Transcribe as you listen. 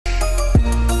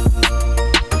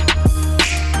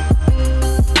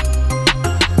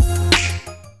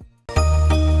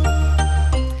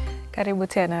Karibu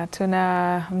tena.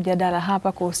 Tuna mjadala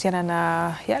hapa kuhusiana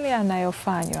na yale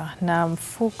yanayofanywa na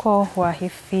mfuko wa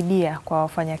fidia kwa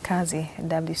wafanyakazi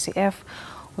WCF,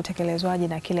 utekelezwaji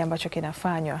na kile ambacho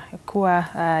kinafanywa. Kuwa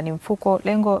ni mfuko,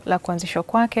 lengo la kuanzishwa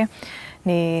kwake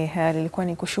lilikuwa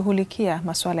ni kushughulikia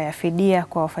masuala ya fidia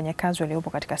kwa wafanyakazi waliopo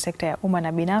katika sekta ya umma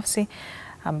na binafsi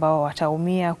ambao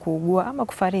wataumia, kuugua ama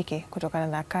kufariki kutokana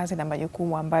na kazi na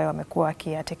majukumu ambayo wamekuwa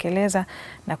wakiyatekeleza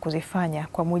na kuzifanya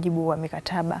kwa mujibu wa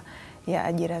mikataba ya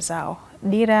ajira zao.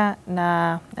 Dira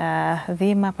na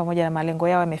dhima pamoja na malengo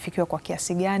yao yamefikiwa kwa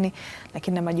kiasi gani,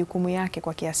 lakini na majukumu yake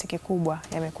kwa kiasi kikubwa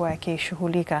yamekuwa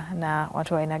yakishughulika na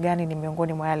watu wa aina gani, ni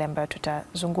miongoni mwa yale ambayo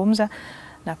tutazungumza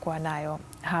na kuwa nayo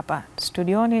hapa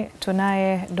studioni.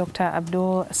 Tunaye Dr.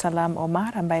 Abdul Salam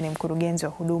Omar ambaye ni mkurugenzi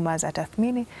wa huduma za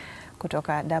tathmini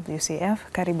kutoka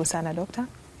WCF. Karibu sana Dokta.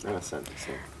 Asante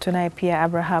sana. Tunaye pia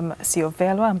Abraham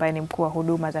Siovelwa ambaye ni mkuu wa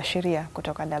huduma za sheria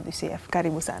kutoka WCF.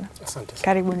 Karibu sana. Asante sana.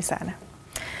 Karibuni sana.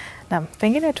 Naam,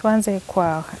 pengine tuanze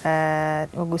kwa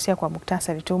ugusia kwa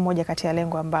muktasari tu, moja kati ya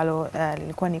lengo ambalo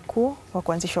lilikuwa ni kuu wa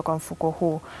kuanzishwa kwa mfuko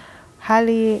huu.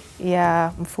 Hali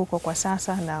ya mfuko kwa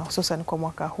sasa na hususan kwa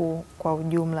mwaka huu kwa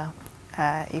ujumla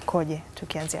ikoje?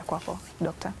 Tukianzia kwako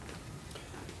Dokta.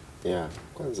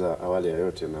 Kwanza awali ya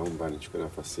yote naomba nichukue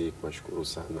nafasi hii kuwashukuru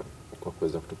sana kwa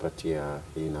kuweza kutupatia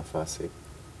hii nafasi.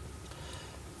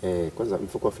 Kwanza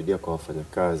mfuko wa fidia kwa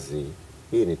wafanyakazi,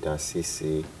 hii ni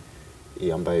taasisi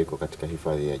ambayo iko katika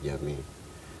hifadhi ya jamii,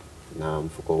 na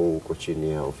mfuko huu uko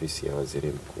chini ya ofisi ya waziri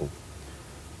mkuu.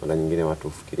 Mara nyingine watu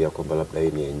hufikiria kwamba labda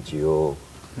hii ni NGO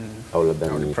au labda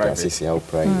ni taasisi au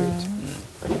private.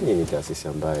 Lakini ni taasisi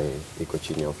ambayo iko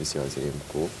chini ya ofisi ya waziri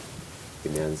mkuu.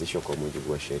 Imeanzishwa kwa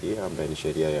mujibu wa sheria ambayo ni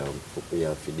sheria ya mfuko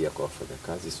ya fidia kwa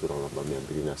wafanyakazi sura namba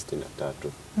 263.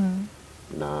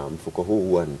 Na mfuko huu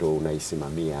huwa ndo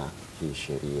unaisimamia hii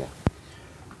sheria.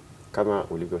 Kama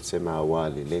ulivyosema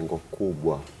awali, lengo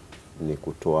kubwa ni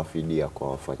kutoa fidia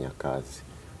kwa wafanyakazi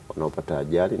wanaopata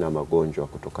ajali na magonjwa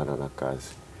kutokana na kazi.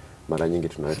 Mara nyingi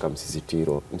tunaweka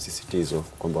msisitizo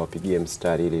kwamba wapigie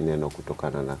mstari ili neno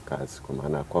kutokana na kazi, kwa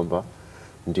maana kwamba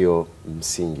ndio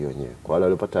msingi wenyewe kwa wale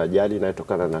waliopata ajali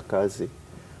inayotokana na kazi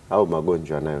au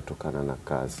magonjwa yanayotokana na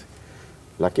kazi.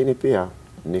 Lakini pia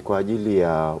ni kwa ajili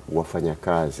ya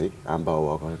wafanyakazi ambao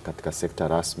wako katika sekta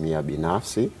rasmi ya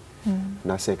binafsi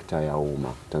na sekta ya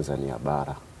umma Tanzania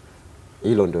bara.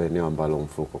 Hilo ndio eneo ambalo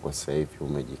mfuko kwa sasa hivi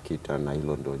umejikita, na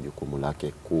hilo ndio jukumu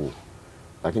lake kuu.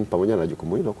 Lakini pamoja na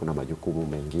jukumu hilo kuna majukumu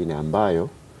mengine ambayo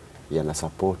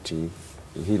yanasapoti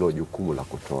hilo jukumu la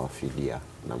kutoa fidia,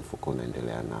 na mfuko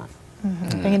unaendelea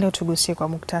nayo. Pengine utugusie kwa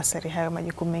muktasari hayo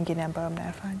majukumu mengine ambayo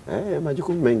mnayafanya.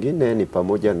 Majukumu mengine ni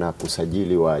pamoja na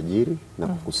kusajili waajiri na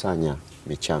kukusanya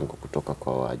michango kutoka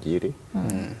kwa waajiri.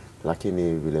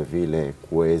 Lakini vile vile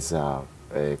kuweza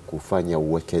kufanya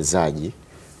uwekezaji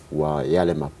wa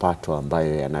yale mapato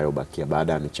ambayo yanayobakia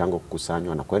baada ya michango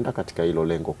kukusanywa na kwenda katika hilo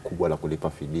lengo kubwa la kulipa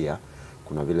fidia.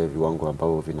 Kuna vile viwango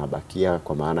ambavyo vinabakia,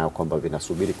 kwa maana ya kwamba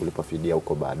vinasubiri kulipa fidia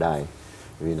huko baadaye,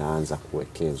 vinaanza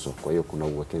kuwekezwa. Kwa hiyo kuna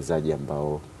uwekezaji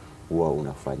ambao huwa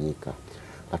unafanyika.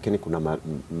 Lakini kuna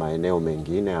maeneo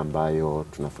mengine ambayo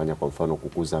tunafanya, kwa mfano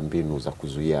kukuza mbinu za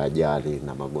kuzuia ajali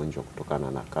na magonjwa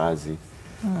kutokana na kazi.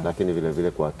 Lakini vile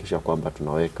vile kuhakikisha kwamba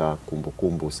tunaweka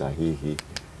kumbukumbu sahihi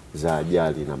za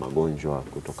ajali na magonjwa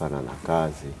kutokana na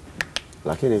kazi.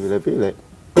 Lakini vile vile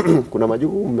kuna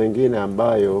majukumu mengine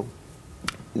ambayo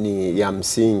ni ya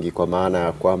msingi, kwa maana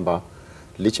ya kwamba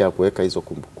licha ya kuweka hizo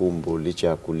kumbukumbu, licha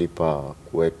ya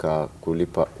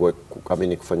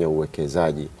kufanya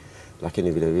uwekezaji,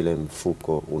 lakini vile vile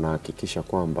mfuko unahakikisha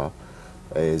kwamba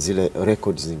zile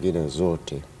records zingine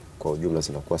zote kwa ujumla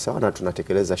zinakuwa sawa, na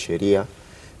tunatekeleza sheria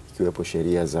ikiwepo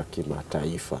sheria za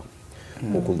kimataifa.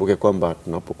 Ukumbuke kwamba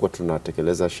tunapokuwa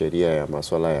tunatekeleza sheria ya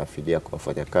masuala ya fidia kwa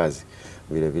wafanyakazi,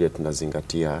 vile vile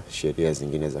tunazingatia sheria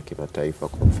zingine za kimataifa.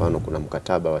 Kwa mfano kuna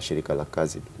mkataba wa shirika la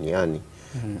kazi duniani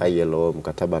ILO,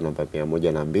 mkataba namba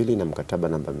 102 na mkataba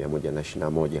namba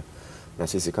 121. Na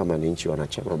sisi kama ni nchi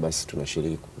wanachama, basi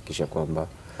tunashiriki kuhakikisha kwamba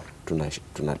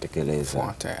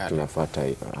tunatekeleza, tunafuata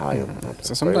hayo.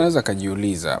 Sasa mtu anaweza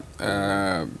kujiuliza,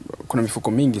 kuna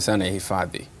mifuko mingi sana ya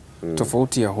hifadhi.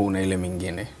 Tofauti ya huu na ile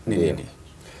mingine ni nini?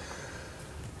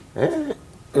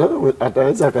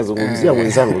 Ataweza akazungumzia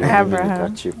mwenzangu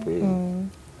nikachipu.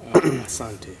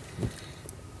 Asante.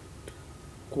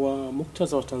 Kwa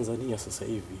muktadha wa Tanzania sasa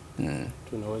hivi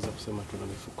tunaweza kusema tuna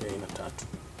mifuko ya aina tatu.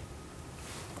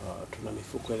 Tuna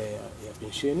mifuko ile ya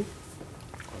pensheni,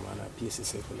 kwa maana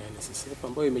PSSF na NSSF,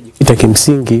 ambayo imejikita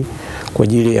kimsingi kwa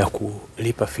ajili ya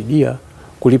kulipa fidia,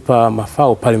 kulipa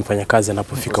mafao pale mfanyakazi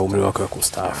anapofika umri wake wa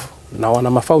kustaafu. na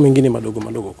wana mafao mengine madogo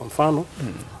madogo. Kwa mfano,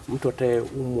 mtu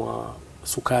atayeumwa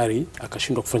sukari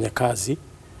akashindwa kufanya kazi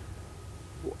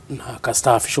na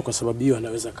akastaafishwa kwa sababu hiyo,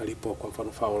 anaweza kalipwa kwa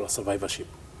mfano fao la survivorship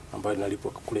ambayo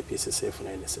inalipwa kule PSSF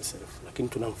na NSSF. Lakini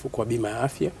tuna mfuko wa bima ya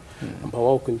afya ambao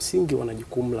wao kimsingi wana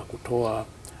jukumu la kutoa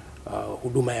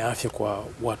huduma ya afya kwa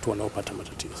watu wanaopata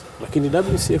matatizo. Lakini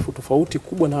WCF tofauti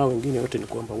kubwa na hao wengine wote ni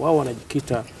kwamba wao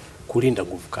wanajikita kulinda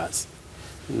nguvu kazi.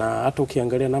 Na hata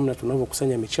ukiangalia namna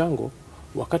tunavyokusanya michango,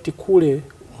 wakati kule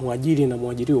mwajiri na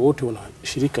mwajiriwa wote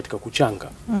wanashiriki katika kuchanga.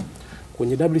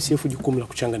 Kwenye WCF jukumu la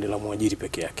kuchanga ni la mwajiri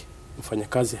peke yake.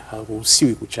 Mfanyakazi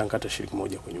haruhusiwi kuchanga hata shilingi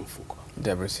moja kwenye mfuko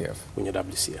kwenye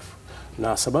WCF.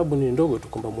 Na sababu ni ndogo tu,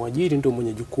 kwamba mwajiri ndio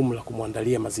mwenye jukumu la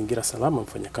kumwandalia mazingira salama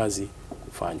mfanyakazi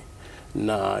kufanya.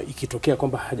 Na ikitokea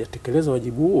kwamba hajatekeleza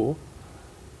wajibu huo,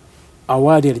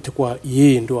 awali alitakuwa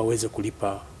yeye ndio aweze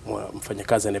kulipa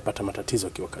mfanyakazi anayepata matatizo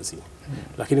akiwa kazini.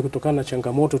 Lakini kutokana na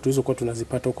changamoto tulizokuwa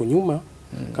tunazipata huko nyuma,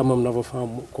 kama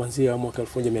mnavyofahamu, kuanzia mwaka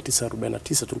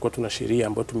 1949 tulikuwa tuna sheria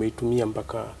ambayo tumeitumia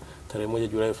mpaka tarehe 1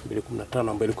 Julai 2015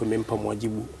 ambayo ilikuwa imempa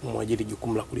mwajiri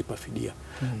jukumu la kulipa fidia.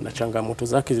 Na changamoto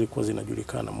zake zilikuwa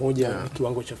zinajulikana. Moja,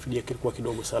 kiwango cha fidia kilikuwa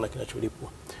kidogo sana kinacholipwa.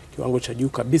 Kiwango cha juu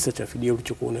kabisa cha fidia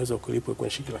ulichokuwa unaweza kulipwa kwa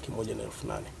shilingi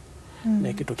 1,108,000. Na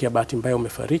ikitokea bahati mbaya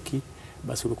umefariki,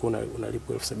 basi ulikuwa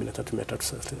unalipwa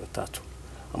 73,333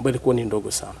 ambayo ilikuwa ni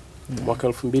ndogo sana. Mwaka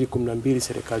 2012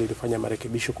 serikali ilifanya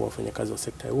marekebisho kwa wafanyakazi wa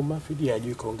sekta ya umma, fidia ya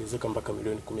juu ikaongezeka mpaka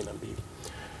milioni 12.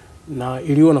 Na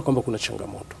iliona kwamba kuna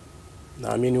changamoto.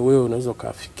 Naamini wewe unaweza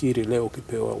kufikiri leo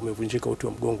ukipewa umevunjika uti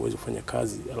wa mgongo uweze kufanya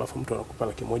kazi, alafu mtu anakupa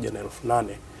 1,108,000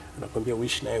 anakuambia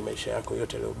uishi nayo maisha yako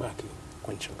yote yaliyobaki,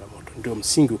 kwa changamoto. Ndio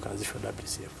msingi ukaanzishwa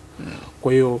WCF.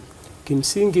 Kwa hiyo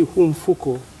kimsingi huu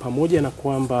mfuko, pamoja na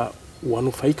kwamba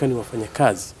wanufaika ni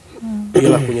wafanyakazi,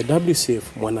 ila kwenye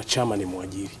WCF mwanachama ni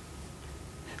mwajiri.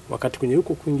 Wakati kwenye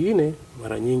huko kwingine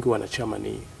mara nyingi wanachama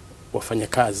ni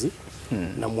wafanyakazi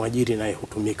na mwajiri naye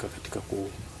hutumika katika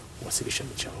kuwasilisha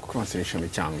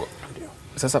michango.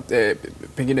 Sasa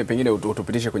pengine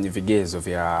utupitishe kwenye vigezo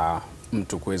vya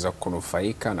mtu kuweza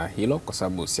kunufaika na hilo, kwa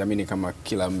sababu siamini kama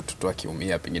kila mtu tu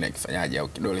akiumia pengine akifanyaje au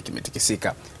kidole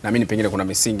kimetikisika. Naamini pengine kuna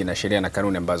misingi na sheria na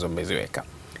kanuni ambazo mmeziweka.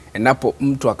 Endapo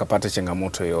mtu akapata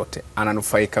changamoto yoyote,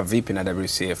 ananufaika vipi na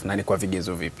WCF na ni kwa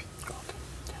vigezo vipi?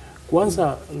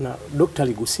 Kwanza, na Dr.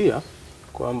 aligusia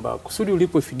kwamba kusudi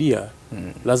ulipwe fidia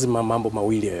lazima mambo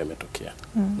mawili yametokea.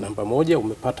 Namba moja,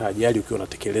 umepata ajali ukiwa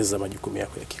unatekeleza majukumu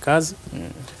yako ya kikazi.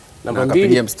 Namba mbili,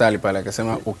 akapigia mstari pale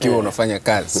akasema ukiwa unafanya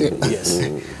kazi. Yes.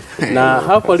 Na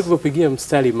hapo alipopigia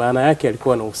mstari, maana yake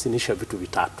alikuwa anahusinisha vitu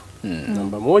vitatu.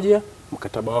 Namba moja,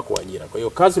 mkataba wako wa ajira. Kwa hiyo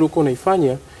kazi ulikuwa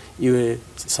unaifanya iwe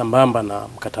sambamba na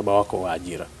mkataba wako wa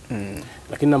ajira.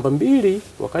 Lakini namba mbili,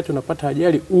 wakati unapata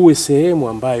ajali uwe sehemu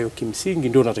ambayo kimsingi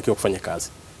ndio unatakiwa kufanya kazi.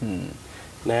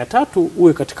 Na ya tatu,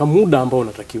 uwe katika muda ambao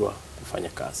unatakiwa kufanya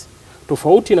kazi.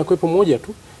 Tofauti na kwepo moja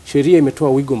tu, sheria imetoa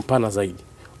wigo mpana zaidi.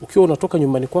 Ukiwa unatoka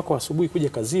nyumbani kwako asubuhi kuja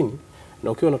kazini,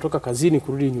 na ukiwa unatoka kazini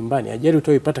kurudi nyumbani, ajali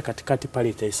utayoipata katikati pale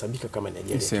itahesabika kama ni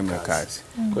ajali ya kazi.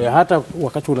 Kwa hiyo hata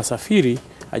wakati unasafiri,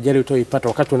 ajali utayoipata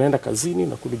wakati unaenda kazini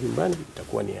na kurudi nyumbani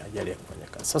itakuwa ni ajali ya kufanya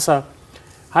kazi. Sasa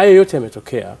haya yote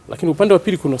yametokea, lakini upande wa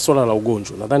pili kuna swala la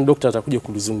ugonjwa. Nadhani daktari atakuja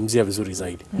kulizungumzia vizuri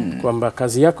zaidi. Kwamba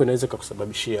kazi yako inaweza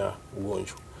kukusababishia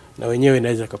ugonjwa, na wenyewe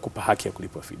inaweza kukupa haki ya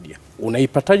kulipa fidia.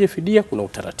 Unaipataje fidia? Kuna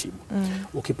utaratibu.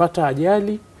 Ukipata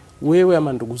ajali, wewe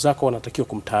ama ndugu zako wanatakiwa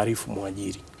kumtaarifu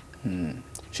mwajiri.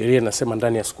 Sheria inasema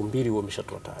ndani ya siku 2 wewe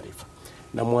umeshatoa taarifa.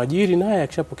 Na mwajiri naye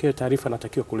akishapokea taarifa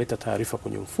anatakiwa kuleta taarifa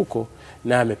kwenye mfuko,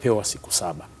 na amepewa siku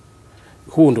 7.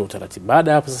 Huu ndio utaratibu.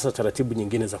 Baada hapo sasa taratibu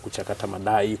nyingine za kuchakata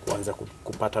madai, kuanza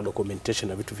kupata documentation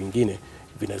na vitu vingine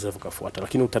vinaweza vikafuata.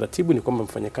 Lakini utaratibu ni kwamba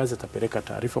mfanyakazi atapeleka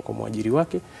taarifa kwa mwajiri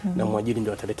wake, na mwajiri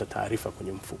ndio ataleta taarifa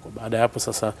kwenye mfuko. Baada hapo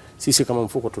sasa sisi kama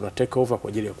mfuko tuna take over kwa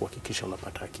ajili ya kuhakikisha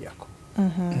unapata haki yako.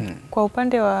 Kwa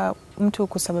upande wa mtu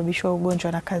kusababishwa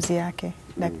ugonjwa na kazi yake,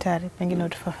 daktari, pengine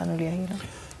utufafanulia hilo.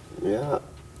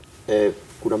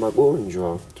 Kuna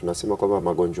magonjwa tunasema kwamba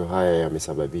magonjwa haya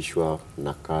yamesababishwa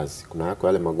na kazi. Kuna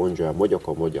yale magonjwa ya moja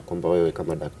kwa moja kwamba wewe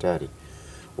kama daktari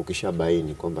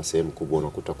ukishabaini kwamba sehemu kubwa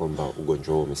unakuta kwamba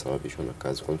ugonjwa huo umesababishwa na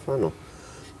kazi. Kwa mfano,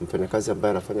 mfanyakazi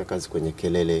ambaye anafanya kazi kwenye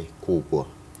kelele kubwa,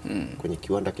 kwenye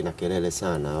kiwanda kina kelele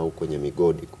sana, au kwenye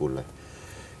migodi kule,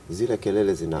 zile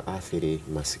kelele zinaathiri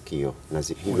masikio, na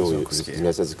hivyo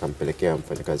zinaweza zikampelekea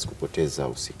mfanyakazi kupoteza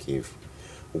usikivu.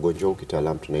 Ugonjwa huu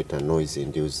kitaalamu tunaita noise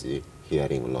induced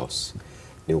hearing loss.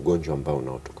 Ni ugonjwa ambao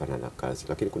unaotokana na kazi.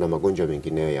 Lakini kuna magonjwa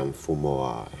mengine ya mfumo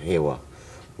wa hewa.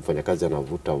 Mfanyakazi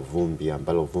anavuta vumbi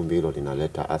ambalo vumbi hilo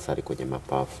linaleta athari kwenye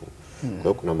mapafu. Kwa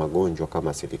hiyo kuna magonjwa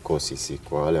kama silicosis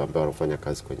kwa wale ambao wanafanya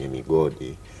kazi kwenye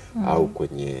migodi au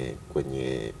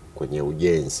kwenye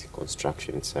ujenzi,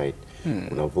 construction site.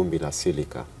 Kuna vumbi la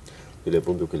silika. Ile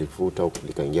vumbi ukilifuta au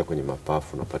likaingia kwenye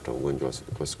mapafu unapata ugonjwa wa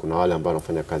silicosis. Kuna wale ambao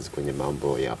wanafanya kazi kwenye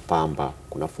mambo ya pamba.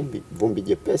 Kuna vumbi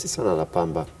jepesi sana la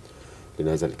pamba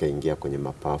linaweza likaingia kwenye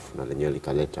mapafu na lenyewe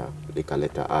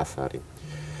likaleta athari.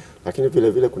 Lakini vile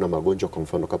vile kuna magonjwa kwa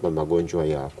mfano kama magonjwa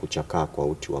ya kuchakaa kwa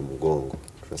uti wa mgongo.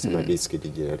 Tunasema disc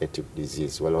degenerative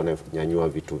disease, wale wananyanyua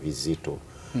vitu vizito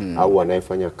au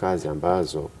wanayefanya kazi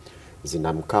ambazo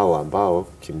zina mkao ambao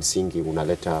kimsingi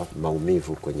unaleta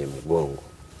maumivu kwenye mgongo.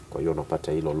 Kwa hiyo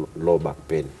unapata hilo low back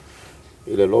pain.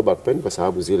 Ile low back pain kwa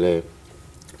sababu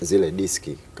zile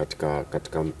diski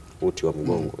katika uti wa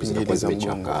mgongo zinakuwa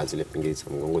zimechakaa, zile pingili za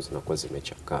mgongo zinakuwa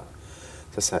zimechakaa.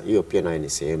 Sasa hiyo pia nayo ni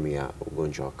sehemu ya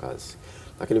ugonjwa wa kazi.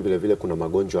 Lakini vile vile kuna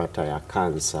magonjwa hata ya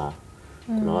kansa.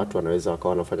 Kuna watu wanaweza wakawa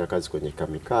wanafanya kazi kwenye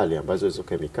kemikali ambazo hizo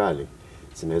kemikali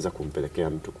zinaweza kumpelekea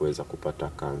mtu kuweza kupata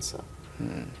kansa.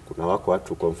 Kuna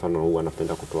watu kwa mfano huu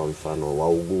wanapenda kutoa mfano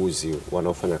wauguzi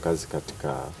wanaofanya kazi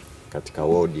katika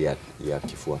wodi ya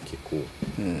kifua kikuu.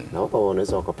 Na wao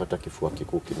wanaweza wakapata kifua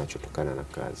kikuu kinachotokana na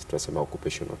kazi. Tunasema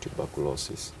occupational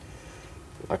tuberculosis.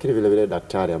 Lakini vile vile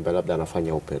daktari ambaye labda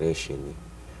anafanya operation,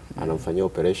 anamfanyia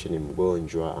operation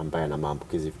mgonjwa ambaye ana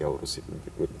maambukizi ya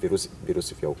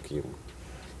virusi vya ukimwi.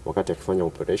 Wakati akifanya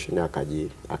operation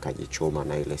akajichoma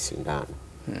na ile sindano.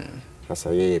 Sasa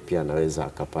yeye pia anaweza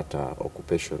akapata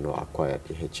occupational acquired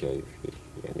HIV,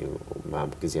 yani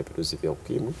maambukizi ya virusi vya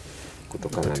ukimwi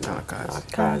kutokana na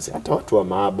kazi. Hata watu wa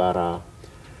maabara.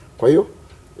 Kwa hiyo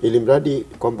ili mradi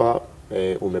kwamba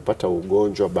umepata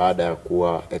ugonjwa baada ya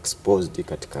kuwa exposed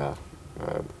katika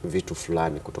vitu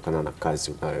fulani kutokana na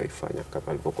kazi unayoifanya, kama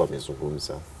alivyokuwa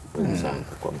amezungumza wenzangu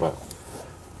kwamba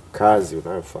kazi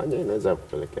unayofanya inaweza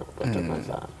kupelekea kupata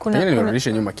madhara.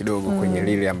 Nirudishe nyuma kidogo kwenye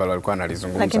lile ambalo alikuwa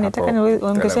analizungumza hapo. Lakini nataka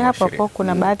niongezee hapo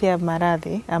kuna baadhi ya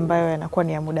maradhi ambayo yanakuwa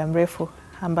ni ya muda mrefu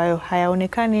ambayo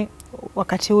hayaonekani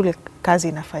wakati ule kazi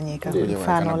inafanyika.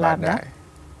 Mfano labda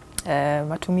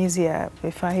matumizi ya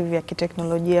vifaa hivi vya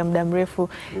kiteknolojia muda mrefu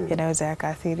yanaweza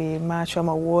yakaathiri macho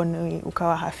ama uoni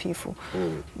ukawa hafifu.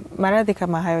 Maradhi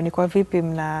kama hayo ni kwa vipi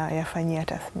mnayafanyia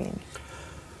tathmini?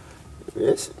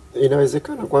 Yes,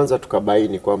 inawezekana kwanza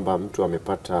tukabaini kwamba mtu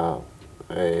amepata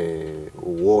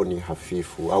uoni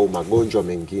hafifu au magonjwa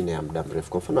mengine ya muda mrefu.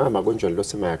 Kwa mfano magonjwa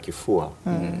niliyosema ya kifua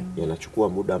yanachukua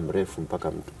muda mrefu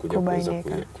mpaka mtu kuweza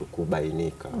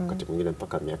kubainika, wakati mwingine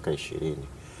mpaka miaka 20.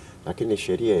 Lakini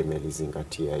sheria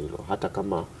imelizingatia hilo. Hata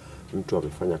kama mtu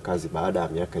amefanya kazi baada ya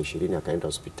miaka 20 akaenda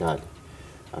hospitali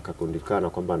akakundikana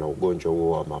kwamba na ugonjwa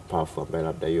huo wa mapafu ambaye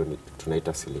labda hiyo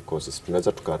tunaita silicosis,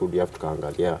 tunaweza tukarudi afu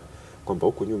tukaangalia kwamba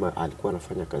huko nyuma alikuwa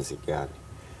anafanya kazi gani.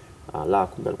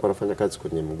 Kumbe alikuwa anafanya kazi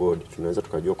kwenye mgodi, tunaweza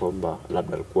tukajua kwamba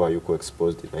labda alikuwa yuko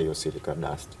exposed na hiyo silica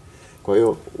dust. Kwa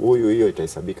hiyo hiyo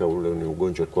itahesabika ule ni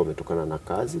ugonjwa ulikuwa umetokana na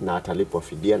kazi na atalipwa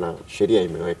fidia, na sheria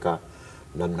imeweka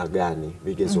namna gani,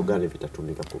 vigezo gani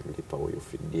vitatumika kumlipa huyu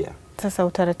fidia. Sasa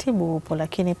utaratibu upo,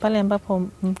 lakini pale ambapo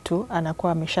mtu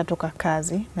anakuwa ameshatoka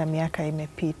kazi na miaka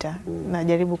imepita,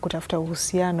 najaribu kutafuta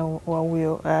uhusiano wa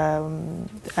huyo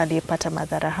aliyepata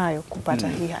madhara hayo kupata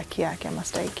hii haki yake ama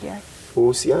stahiki yake.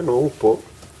 Uhusiano upo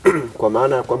kwa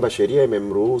maana ya kwamba sheria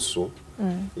imemruhusu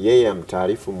yeye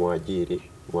amtaarifu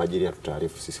mwajiri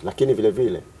atutaarifu sisi, lakini vile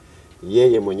vile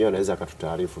yeye mwenyewe anaweza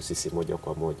akatutaarifu sisi moja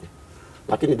kwa moja.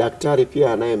 Lakini daktari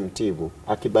pia anayemtibu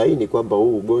akibaini kwamba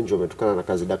huu ugonjwa umetokana na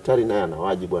kazi, daktari naye ana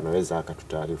wajibu, anaweza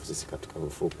akatutaarifu sisi katika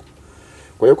mfuko.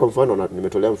 Kwa hiyo kwa mfano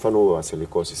nimetolea mfano huo wa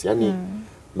silicosis. Yaani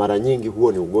mara nyingi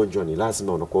huo ni ugonjwa ni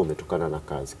lazima unakuwa umetokana na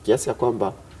kazi. Kiasi ya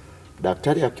kwamba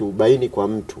daktari akiubaini kwa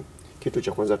mtu, kitu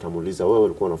cha kwanza atamuuliza, wewe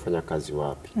ulikuwa unafanya kazi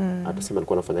wapi? Atasema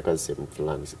alikuwa anafanya kazi sehemu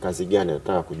fulani. Kazi gani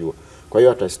anataka kujua. Kwa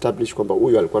hiyo ata-establish kwamba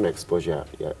huyu alikuwa na exposure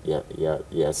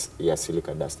ya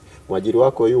silica dust. Mwajiri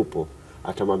wako yupo,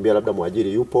 atamwambia labda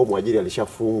mwajiri yupo, mwajiri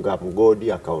alishafunga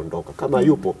mgodi akaondoka. Kama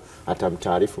yupo,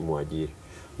 atamtaarifu mwajiri.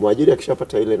 Mwajiri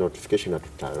akishapata ile notification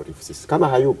atutaarifu sisi. Kama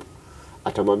hayupo,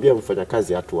 atamwambia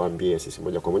mfanyakazi atuambie sisi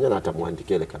moja kwa moja na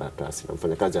atamwandikia ile karatasi na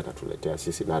mfanyakazi atatuletea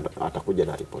sisi na atakuja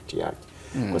na ripoti yake.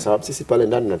 Kwa sababu sisi pale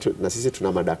ndani na sisi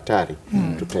tuna madaktari,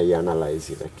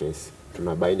 tutaianalyze ile kesi.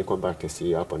 Tunabaini kwamba kesi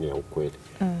hii hapa ni ya ukweli.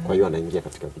 Kwa hiyo anaingia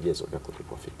katika vigezo vya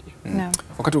kulipwa fidia.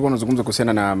 Wakati ulikuwa unazungumza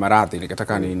kuhusiana na maradhi,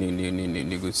 nikataka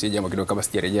nigusie jambo kidogo kabla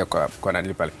sijarejea kwa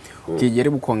nani pale.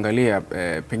 Ukijaribu kuangalia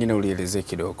pengine ulielezee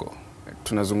kidogo.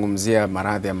 Tunazungumzia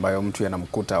maradhi ambayo mtu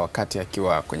yanamkuta wakati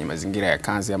akiwa kwenye mazingira ya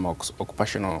kazi ama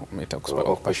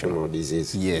occupational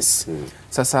disease. Yes.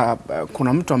 Sasa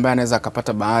kuna mtu ambaye anaweza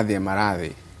akapata baadhi ya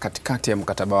maradhi katikati ya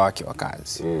mkataba wake wa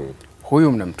kazi.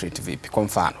 huyu mnamtreat vipi? Kwa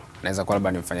mfano, naweza kuwa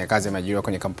labda ni mfanyakazi ameajiriwa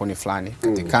kwenye kampuni fulani,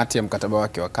 katikati ya mkataba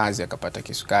wake wa kazi akapata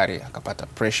kisukari, akapata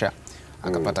pressure,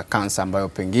 akapata kansa ambayo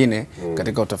pengine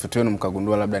katika utafiti wenu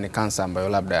mkagundua labda ni kansa ambayo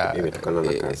labda imetokana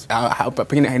na kazi.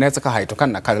 Pengine inaweza kuwa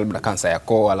haitokana na kazi, labda kansa ya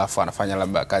koo, alafu anafanya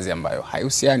labda kazi ambayo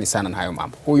haihusiani sana na hayo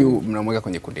mambo. Huyu mnamweka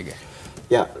kwenye kundi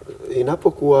gani?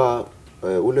 Inapokuwa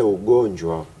ule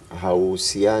ugonjwa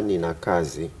hauhusiani na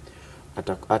kazi,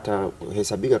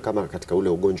 atahesabika kama katika ule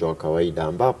ugonjwa wa kawaida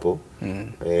ambapo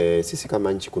sisi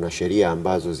kama nchi kuna sheria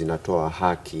ambazo zinatoa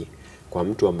haki kwa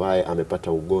mtu ambaye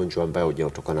amepata ugonjwa ambaye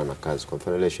hujatokana na kazi. Kwa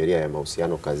mfano ile sheria ya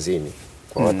mahusiano kazini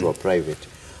kwa watu wa private,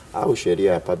 au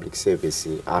sheria ya Public Service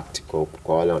Act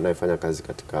kwa wale wanaofanya kazi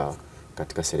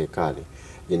katika serikali,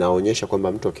 inaonyesha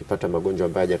kwamba mtu akipata magonjwa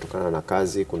ambayo hajatokana na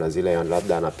kazi, kuna zile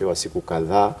labda anapewa siku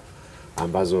kadhaa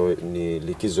ambazo ni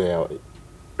likizo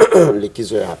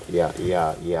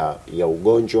ya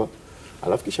ugonjwa,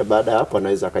 alafu kisha baada ya hapo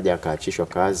anaweza akaja akaachishwa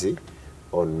kazi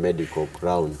on medical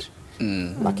ground.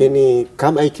 Lakini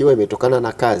kama ikiwa imetokana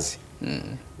na kazi,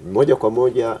 moja kwa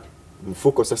moja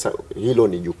mfuko sasa, hilo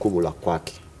ni jukumu la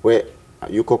kwake.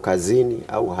 Yuko kazini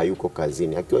au hayuko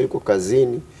kazini. Akiwa yuko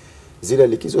kazini, zile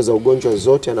likizo za ugonjwa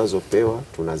zote anazopewa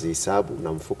tunazihesabu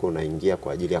na mfuko unaingia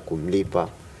kwa ajili ya kumlipa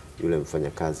yule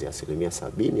mfanyakazi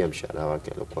 70% ya mshahara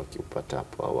wake alikuwa akiupata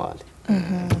hapo awali.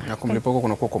 Na kumlipa huko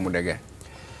kunakuwa kwa muda gani?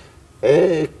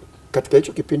 Katika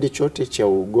hicho kipindi chote cha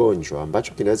ugonjwa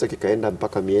ambacho kinaweza kikaenda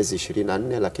mpaka miezi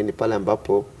 24, lakini pale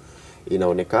ambapo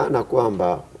inaonekana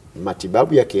kwamba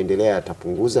matibabu yakiendelea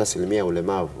yatapunguza asilimia ya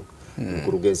ulemavu,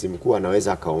 mkurugenzi mkuu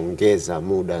anaweza akaongeza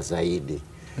muda zaidi.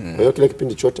 Kwa hiyo kile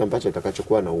kipindi chote ambacho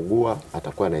atakachokuwa na ugua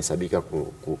atakuwa anahesabika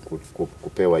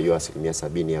kupewa hiyo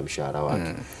 70% ya mshahara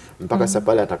wake. Mpaka sasa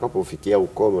pale atakapofikia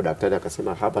ukomo, daktari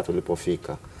akasema hapa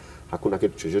tulipofika, hakuna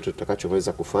kitu chochote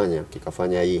tutakachoweza kufanya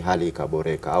kikafanya hii hali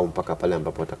ikaboreka, au mpaka pale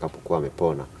ambapo atakapokuwa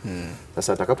amepona.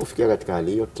 Sasa atakapofikia katika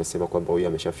hali hiyo, tutasema kwamba huyu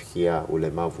ameshafikia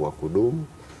ulemavu wa kudumu.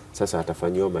 Sasa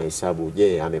atafanyiwa mahesabu,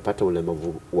 je, amepata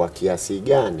ulemavu wa kiasi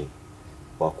gani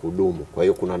wa kudumu? Kwa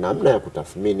hiyo kuna namna ya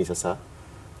kutathmini sasa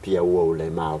pia huo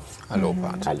ulemavu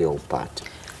aliopata.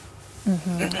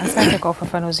 Asante kwa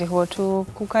ufafanuzi huo.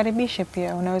 Tukukaribishe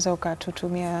pia, unaweza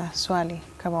ukatutumia swali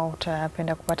kama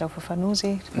utapenda kupata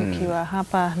ufafanuzi ukiwa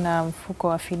hapa na mfuko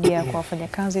wa fidia kwa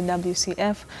wafanyakazi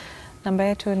WCF. Namba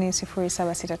yetu ni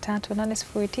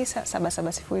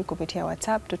 0763809770 kupitia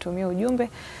WhatsApp. Tutumie ujumbe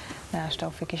na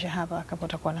tutaufikisha hapa kama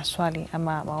utakuwa na swali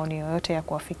ama maoni yoyote ya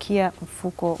kuwafikia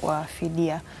mfuko wa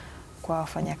fidia kwa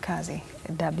wafanyakazi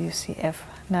WCF.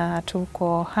 Na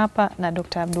tuko hapa na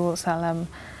Dr. Abdul Salam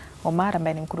Omar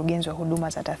ambaye ni mkurugenzi wa huduma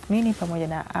za tathmini, pamoja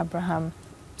na Abraham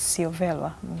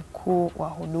Siovelwa, mkuu wa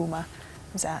huduma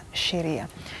za sheria.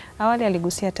 Awali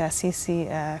aligusia taasisi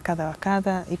kadha wa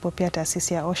kadha. Ipo pia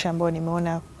taasisi ya OJA ambayo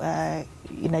nimeona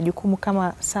ina jukumu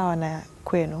kama sawa na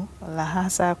kwenu, la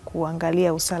hasa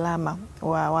kuangalia usalama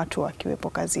wa watu wakiwepo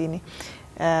kazini.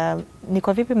 Ni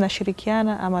kwa vipi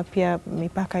mnashirikiana, ama pia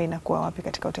mipaka inakuwa wapi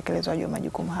katika utekelezaji wa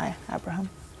majukumu haya, Abraham?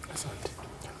 Asante.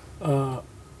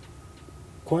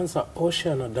 Kwanza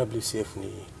OJA na WCF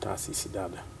ni taasisi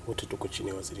dada, wote tuko chini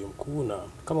ya waziri mkuu, na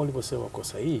kama ulivyosema kwa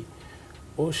sahihi,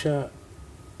 OJA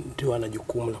ndio ana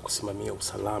jukumu la kusimamia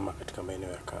usalama katika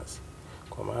maeneo ya kazi.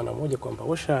 Kwa maana moja kwamba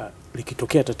OJA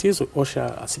likitokea tatizo,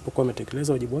 OJA asipokuwa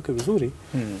ametekeleza wajibu wake vizuri,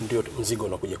 ndio mzigo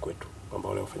unakuja kwetu kwamba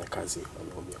wale wafanyakazi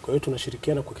wameumia. Kwa hiyo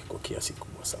tunashirikiana kwa kiasi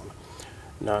kubwa sana,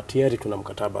 na tayari tuna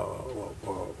mkataba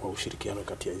wa ushirikiano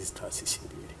kati ya hizi taasisi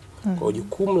mbili. Kwa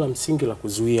jukumu la msingi la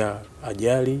kuzuia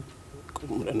ajali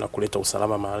na kuleta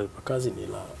usalama mahali pa kazi ni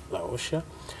la OJA,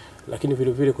 lakini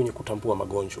vile vile kwenye kutambua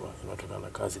magonjwa yanayotokana na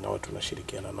kazi, na watu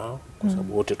tunashirikiana nao kwa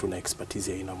sababu wote tuna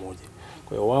expertise ya aina moja.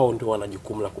 Kwa hiyo wao ndio wana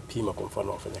jukumu la kupima kwa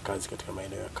mfano wafanyakazi katika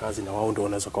maeneo ya kazi, na wao ndio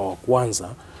wanaweza kuwa wa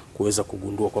kwanza kuweza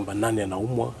kugundua kwamba nani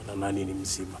anaumwa na nani ni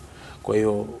mzima. Kwa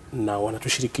hiyo na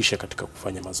wanatushirikisha katika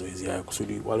kufanya mazoezi haya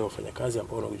kusudi wale wafanyakazi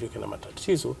ambao wanakuja na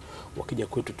matatizo wakija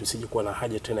kwetu tusije kuwa na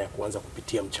haja tena ya kuanza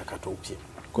kupitia mchakato upya.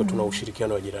 Kwa hiyo tuna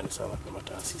ushirikiano wa jirani sana na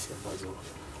taasisi ambazo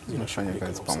zinafanya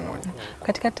kazi pamoja.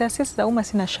 Katika taasisi za umma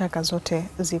sina shaka zote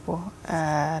zipo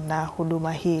na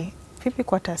huduma hii. Vipi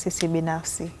kwa taasisi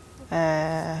binafsi?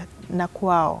 Na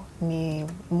kwao ni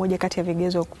moja kati ya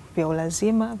vigezo vya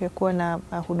ulazima vya kuwa na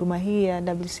huduma hii ya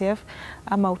WCF,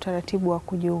 ama utaratibu wa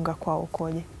kujiunga kwao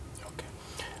ukoje?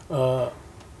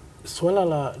 Swala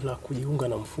la kujiunga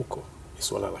na mfuko ni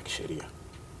swala la kisheria.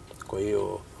 Kwa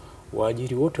hiyo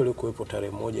waajiri wote waliokuwepo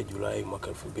tarehe 1 Julai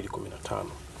mwaka 2015,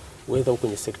 whether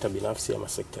kwenye sekta binafsi ama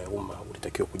sekta ya umma,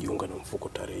 ulitakiwa kujiunga na mfuko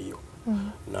tarehe hiyo.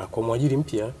 Na kwa mwajiri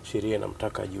mpya, sheria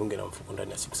inamtaka ajiunge na mfuko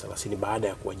ndani ya siku 30 baada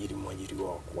ya kuajiri mwajiri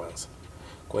wao wa kwanza.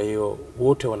 Kwa hiyo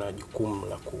wote wana jukumu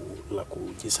la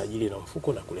kujisajili na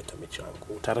mfuko na kuleta michango.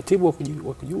 Utaratibu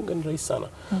wa kujiunga ni rahisi sana.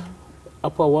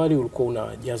 Hapo awali ulikuwa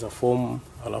unajaza fomu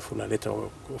alafu unaleta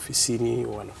ofisini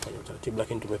wanafanya utaratibu,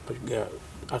 lakini tumepiga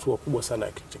hatua kubwa sana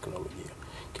ya teknolojia.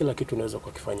 Kila kitu unaweza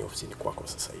kukifanya ofisini kwako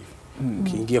sasa hivi.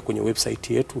 Ukiingia kwenye website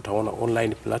yetu utaona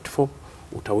online platform,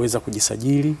 utaweza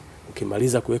kujisajili,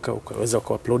 ukimaliza kuweka ukaweza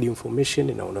kuupload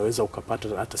information na unaweza ukapata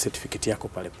hata certificate yako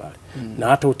pale pale. Na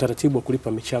hata utaratibu wa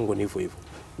kulipa michango ni hivyo hivyo.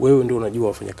 Wewe ndio unajua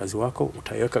wafanyakazi wako,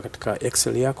 utaiweka katika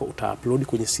Excel yako, utaupload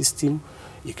kwenye system.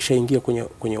 Ikishaingia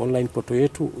kwenye online portal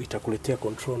yetu itakuletea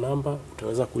control number,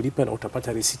 utaweza kulipa na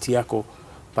utapata receipt yako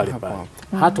pale pale.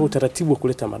 Hata utaratibu wa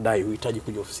kuleta madai uhitaji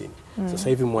kuja ofisini. Sasa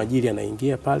hivi mwajiri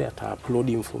anaingia pale, ata-upload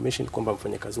information kwamba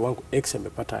mfanyakazi wangu X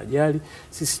amepata ajali,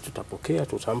 sisi tutapokea,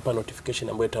 tutampa notification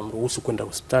ambayo itamruhusu kwenda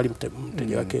hospitali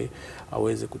mteja wake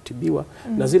aweze kutibiwa,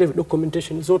 na zile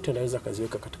documentation zote anaweza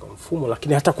kaziweka katika mfumo,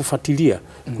 lakini hata kufuatilia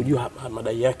kujua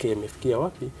madai yake yamefikia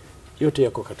wapi, yote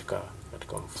yako katika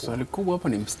mfumo. Swali kubwa hapa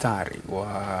ni mstari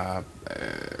wa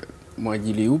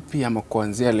mwajiri upi ama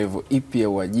kuanzia level ipi ya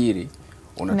uajiri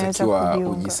unatakiwa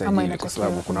ujisajili, kwa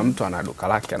sababu kuna mtu ana duka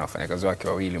lake ana wafanyakazi wake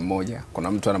 2 1,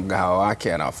 kuna mtu ana mgahawa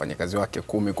wake ana wafanyakazi wake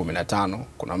 10 15,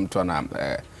 kuna mtu ana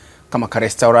kama ka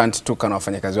restaurant tu kana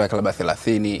wafanyakazi wake labda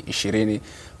 30 20.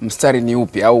 Mstari ni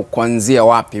upi au kuanzia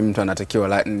wapi mtu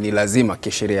anatakiwa ni lazima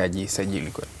kisheria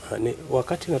ajisajili kwa?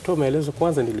 Wakati natoa maelezo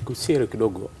kwanza niligusia hilo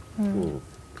kidogo.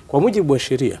 Kwa mujibu wa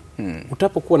sheria,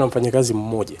 utapokuwa na mfanyakazi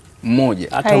mmoja,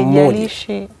 hata mmoja,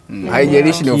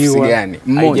 haijalishi ni ofisi gani,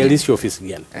 haijalishi ofisi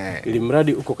gani, ili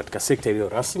mradi uko katika sekta iliyo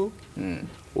rasmi,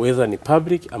 whether ni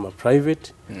public ama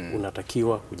private,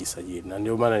 unatakiwa kujisajili. Na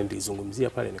ndio maana nilizungumzia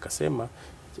pale nikasema,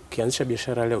 ukianzisha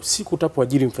biashara leo, siku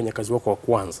utapoajiri mfanyakazi wako wa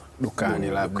kwanza dukani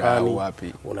labda au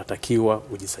wapi, unatakiwa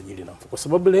ujisajili na mfuko, kwa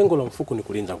sababu lengo la mfuko ni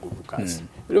kulinda nguvu kazi.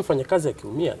 Ile mfanyakazi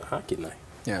akiumia na haki naye.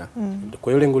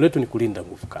 Kwa hiyo lengo letu ni kulinda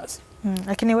nguvu kazi.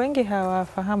 Lakini wengi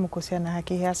hawafahamu kuhusiana na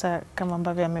haki, hasa kama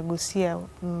ambavyo amegusia.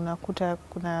 Unakuta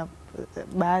kuna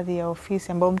baadhi ya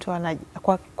ofisi ambao mtu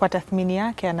kwa tathmini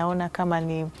yake anaona kama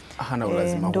ni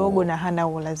ndogo na hana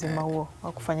ulazima huo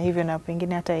wa kufanya hivyo, na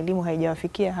pengine hata elimu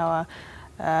haijawafikia hawa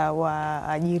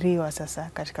waajiriwa sasa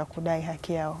katika kudai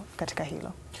haki yao katika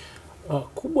hilo.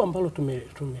 Kubwa ambalo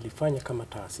tumelifanya kama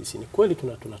taasisi ni kweli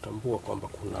tunatambua kwamba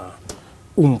kuna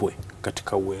umbwe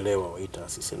katika uelewa wa hii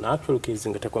taasisi, na actually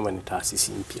ukizingatia kwamba ni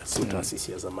taasisi mpya, sio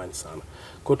taasisi ya zamani sana.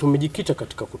 Kwa hiyo tumejikita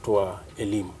katika kutoa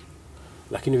elimu,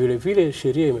 lakini vile vile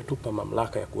sheria imetupa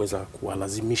mamlaka ya kuweza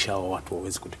kuwalazimisha hao watu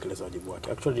waweze kutekeleza wajibu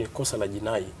wake. Actually ni kosa la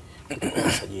jinai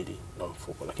kusajili na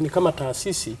mfuko, lakini kama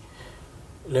taasisi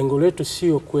lengo letu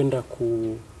sio kwenda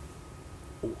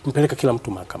kumpeleka kila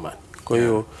mtu mahakamani. Kwa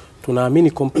hiyo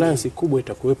tunaamini compliance kubwa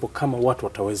itakuwepo kama watu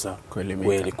wataweza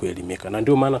kuelimika. Na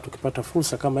ndio maana tukipata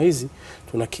fursa kama hizi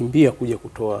tunakimbia kuja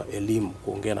kutoa elimu,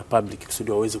 kuongea na public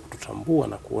kusudi waweze kututambua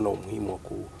na kuona umuhimu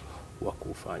wa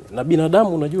kufanya. Na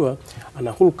binadamu unajua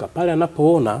ana hulka pale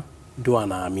anapoona ndio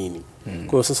anaamini.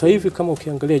 Kwa hiyo sasa hivi kama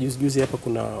ukiangalia juzi hapa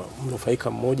kuna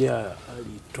mnufaika mmoja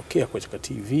alitokea kwa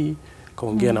TV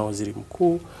kaongea na waziri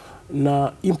mkuu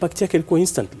na impact yake ilikuwa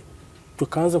instantly.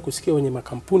 Tukaanza kusikia wenye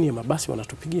makampuni ya mabasi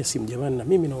wanatupigia simu, jamani na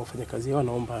mimi na wafanyakazi wao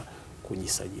naomba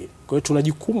kujisajili. Kwa hiyo tuna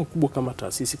jukumu kubwa kama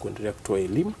taasisi kuendelea kutoa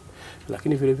elimu,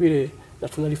 lakini vile vile na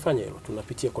tunalifanya hilo,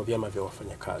 tunapitia kwa vyama vya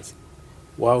wafanyakazi.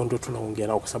 Wao ndio tunaongea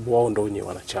nao kwa sababu wao ndio wenye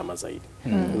wanachama zaidi.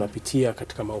 Tunapitia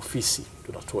katika maofisi,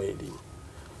 tunatoa elimu.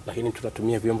 Lakini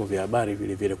tunatumia vyombo vya habari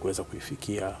vile vile kuweza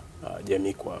kuifikia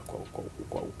jamii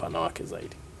kwa upana wake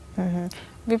zaidi.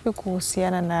 Vipi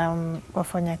kuhusiana na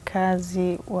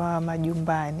wafanyakazi wa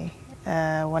majumbani?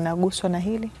 Wanaguswa na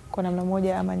hili kwa namna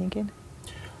moja ama nyingine?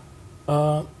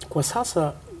 Kwa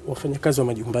sasa wafanyakazi wa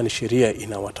majumbani sheria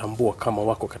inawatambua kama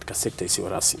wako katika sekta isiyo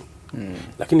rasmi.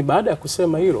 Lakini baada ya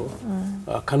kusema hilo,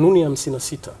 kanuni ya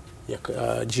 56 ya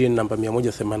GN namba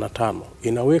 185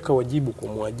 inaweka wajibu kwa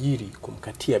mwajiri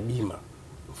kumkatia bima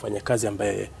mfanyakazi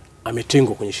ambaye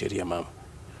ametengwa kwenye sheria mama.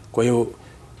 Kwa hiyo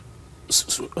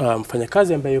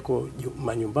mfanyakazi ambaye yuko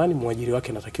manyumbani, mwajiri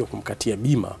wake anatakiwa kumkatia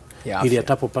bima ili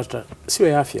atapopata, sio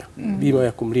ya afya, bima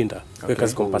ya kumlinda,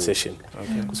 workers compensation.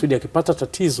 Kusudi akipata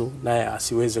tatizo naye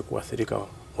asiweze kuathirika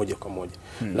moja kwa moja.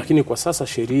 Lakini kwa sasa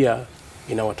sheria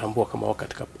inawatambua kama wako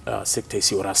katika sekta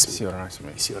isiyo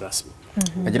rasmi.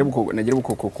 Najaribu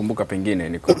kukumbuka pengine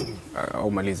niko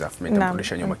au maliza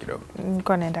nitamrudisha nyuma kidogo.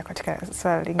 Niko naenda katika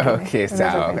swali lingine. Okay,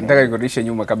 sawa. Nataka nikurudishe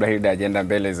nyuma kabla hili ajenda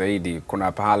mbele zaidi.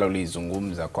 Kuna pahala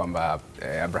ulizungumza kwamba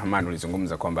Abrahaman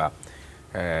ulizungumza kwamba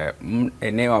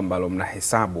eneo ambalo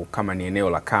mnahesabu kama ni eneo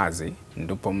la kazi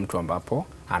ndipo mtu ambapo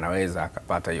anaweza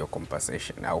akapata hiyo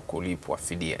compensation au kulipwa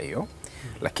fidia hiyo.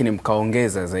 lakini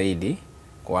mkaongeza zaidi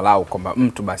walau kwamba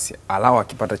mtu basi alau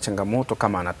akipata changamoto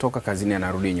kama anatoka kazini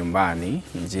anarudi nyumbani,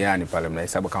 njiani pale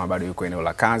mnahesabu kama bado yuko eneo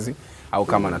la kazi, au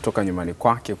kama anatoka nyumbani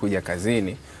kwake kuja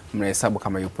kazini mnahesabu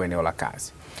kama yupo eneo la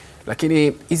kazi.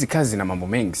 Lakini hizi kazi zina mambo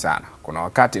mengi sana. Kuna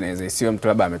wakati inaweza isiwe mtu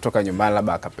labda ametoka nyumbani,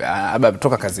 labda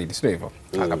ametoka kazini, sio hivyo,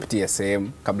 akapitia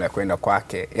sehemu kabla ya kwenda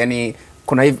kwake. Yaani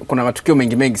kuna matukio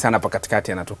mengi sana hapa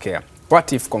katikati yanatokea.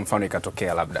 What if kwa mfano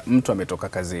ikatokea labda mtu ametoka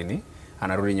kazini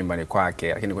anarudi nyumbani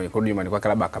kwake, lakini kwenye kurudi nyumbani kwake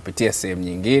labda akapitia sehemu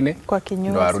nyingine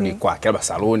ndo arudi kwake, labda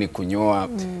saloni kunyoa.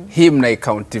 Hii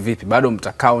mnaikaunti vipi? Bado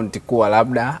mtakaunti kuwa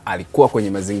labda alikuwa kwenye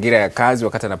mazingira ya kazi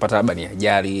wakati anapata labda ni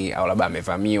ajali, au labda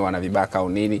amevamiwa na vibaka au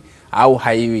nini, au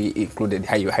haiwi included,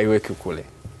 haiweki kule?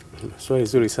 Swali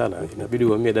zuri sana, inabidi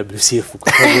uhamie WCF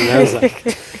kwa sababu unaanza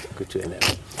kutuelewa.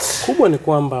 Kubwa ni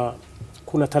kwamba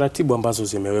kuna taratibu ambazo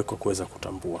zimewekwa kuweza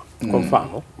kutambua. Kwa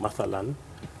mfano, mathalan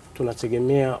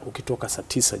tunategemea ukitoka saa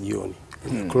 9 jioni,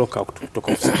 clock out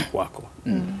kutoka ofisini kwako.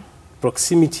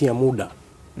 Proximity ya muda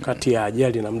kati ya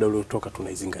ajali na muda uliotoka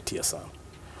tunaizingatia sana.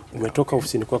 Umetoka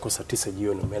ofisini kwako saa 9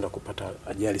 jioni, umeenda kupata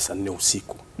ajali saa 4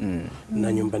 usiku.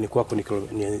 Na nyumbani kwako ni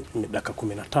dakika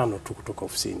 15 tu kutoka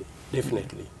ofisini.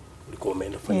 Definitely ulikuwa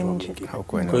umeenda kufanya mambo mengine.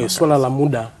 Kwa hiyo swala la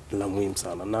muda la muhimu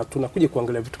sana, na tunakuja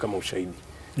kuangalia vitu kama ushahidi.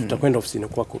 Tutakwenda ofisini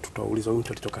kwako, tutauliza huyu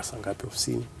mtu alitoka saa ngapi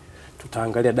ofisini.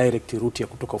 Tutaangalia direct route ya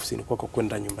kutoka ofisini kwako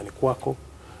kwenda nyumbani kwako.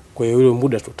 Kwa hiyo ile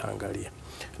muda tutaangalia.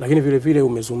 Lakini vile vile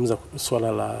umezungumza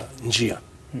swala la njia.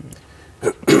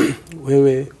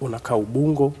 Wewe unakaa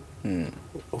Ubungo,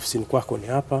 ofisini kwako ni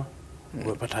hapa,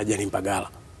 umepata ajali Mbagala.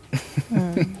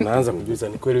 Naanza kujiuliza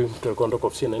ni kweli mtu alikuwa anatoka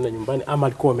ofisini anaenda nyumbani, ama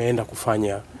alikuwa ameenda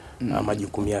kufanya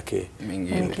majukumu yake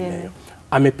mengine.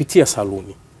 Amepitia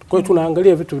saluni. Kwa hiyo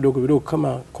tunaangalia vitu vidogo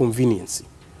kama convenience.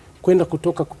 Kwenda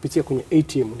kutoka kupitia kwenye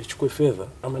ATM nichukue fedha,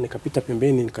 ama nikapita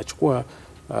pembeni nikachukua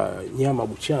nyama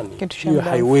buchani, hiyo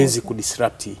haiwezi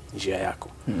kudisrupt njia yako.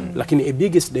 Lakini a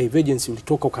biggest divergence,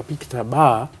 ulitoka ukapita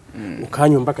baa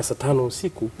ukanywa mpaka saa 5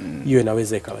 usiku, hiyo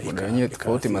inaweza ikalaika. Wenyewe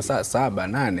tofauti masaa 7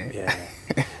 8.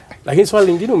 Lakini swali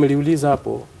lingine umeliuliza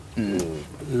hapo,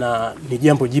 na ni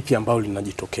jambo jipya ambalo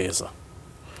linajitokeza.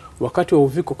 Wakati wa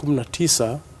uviko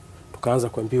 19 tukaanza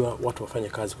kuambiwa watu wafanye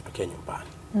kazi kutokea nyumbani.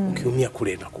 Ukiumia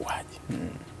kule inakuaje?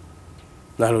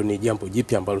 Nalo ni jambo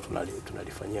jipya ambalo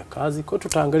tunalifanyia kazi. Kwa hiyo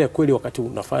tutaangalia kweli wakati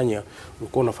ulikuwa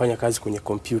unafanya kazi kwenye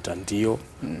kompyuta, ndio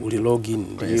ulilogin,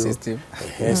 ndio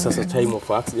sasa time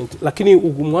of accident. Lakini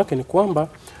ugumu wake ni kwamba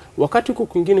wakati huko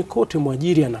kwingine kote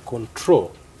mwajiri ana control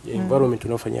ya environment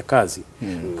unayofanyia kazi.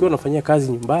 Ukiwa unafanyia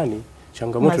kazi nyumbani,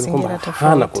 changamoto ni kwamba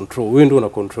hana control, wewe ndio una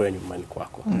control ya nyumbani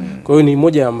kwako. Kwa hiyo ni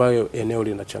moja ambayo eneo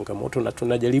lina changamoto, na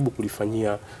tunajaribu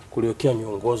kuliwekea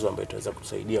miongozo ambayo itaweza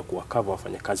kusaidia kuwakava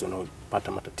wafanyakazi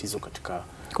wanaopata matatizo katika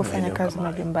kufanya kazi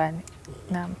majumbani.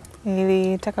 Naam.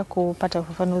 Nilitaka kupata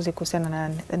ufafanuzi kuhusiana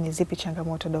na ni zipi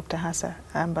changamoto Dr. Hasa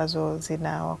ambazo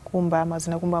zinawakumba ama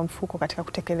zinakumba mfuko katika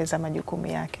kutekeleza majukumu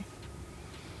yake.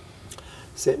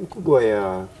 Sehemu kubwa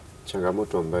ya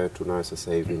changamoto ambayo tunayo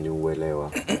sasa hivi ni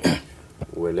uelewa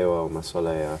wa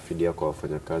masuala ya fidia kwa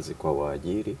wafanyakazi kwa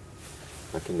waajiri,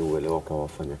 lakini uelewa kwa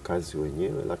wafanyakazi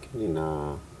wenyewe, lakini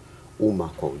na umma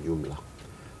kwa ujumla.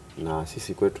 Na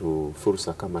sisi kwetu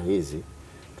fursa kama hizi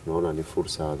tunaona ni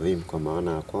fursa adhimu, kwa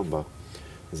maana ya kwamba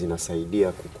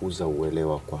zinasaidia kukuza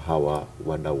uelewa kwa hawa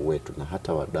wadau wetu na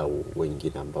hata wadau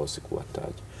wengine ambao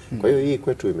sikuwataja. Kwa hiyo hii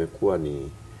kwetu imekuwa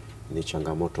ni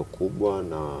changamoto kubwa,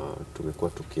 na tumekuwa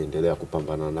tukiendelea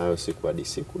kupambana nayo siku hadi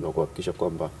siku na kuhakikisha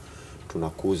kwamba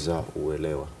tunakuza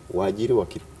uelewa. Waajiri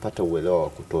wakipata uelewa wa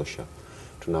kutosha,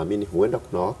 tunaamini huenda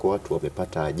kuna watu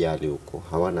wamepata ajali huko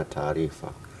hawana taarifa,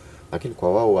 lakini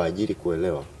kwa wao waajiri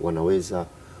kuelewa, wanaweza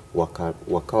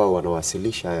wakawa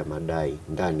wanawasilisha haya madai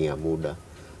ndani ya muda,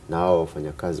 na hao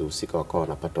wafanyakazi husika wakawa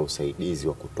wanapata usaidizi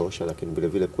wa kutosha, lakini vile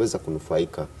vile kuweza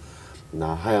kunufaika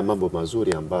na haya mambo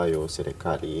mazuri ambayo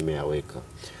serikali imeyaweka.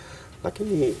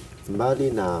 Lakini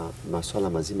mbali na masuala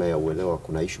mazima ya uelewa,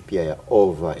 kuna issue pia ya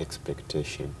over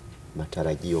expectation,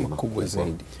 matarajio makubwa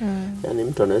zaidi. Yaani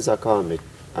mtu anaweza akawa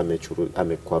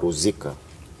amekwaruzika,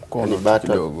 yani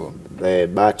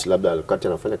bahati labda wakati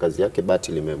anafanya kazi yake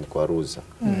bahati limemkwaruza.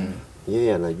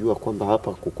 Yeye anajua kwamba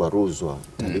hapa kukwaruzwa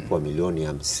talipwa milioni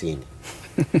 50.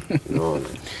 Unaona?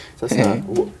 Sasa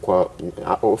kwa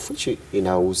ofishi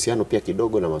ina uhusiano pia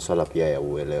kidogo na masuala pia ya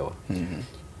uelewa.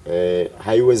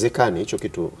 Haiwezekani, hicho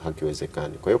kitu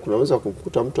hakiwezekani. Kwa hiyo kunaweza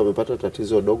kumkuta mtu amepata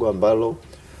tatizo dogo ambalo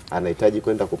anahitaji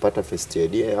kwenda kupata first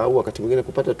aid, au wakati mwingine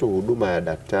kupata tu huduma ya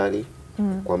daktari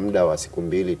kwa muda wa siku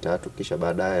 2-3, kisha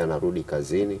baadaye anarudi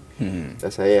kazini.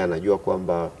 Sasa yeye anajua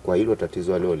kwamba kwa hilo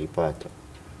tatizo alilolipata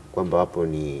kwamba hapo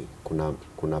ni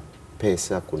kuna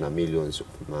pesa, kuna millions of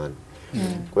money.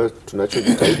 Kwa hiyo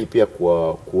tunachojitahidi pia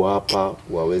kuwapa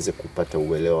waweze kupata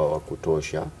uelewa wa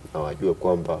kutosha na wajue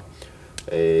kwamba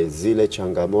zile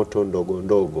changamoto ndogo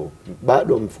ndogo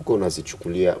bado mfuko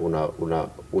unazichukulia,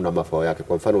 una mafao yake.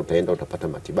 Kwa mfano utaenda utapata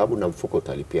matibabu na mfuko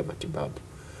utalipia matibabu.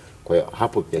 Kwa hiyo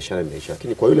hapo biashara imeisha.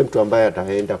 Lakini kwa yule mtu ambaye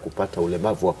ataenda kupata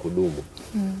ulemavu wa kudumu,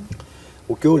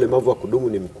 ukiwa ulemavu wa kudumu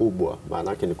ni mkubwa, maana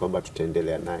yake ni kwamba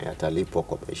tutaendelea naye, atalipwa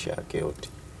kwa maisha yake yote.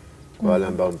 Kwa wale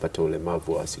ambao wamepata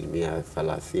ulemavu wa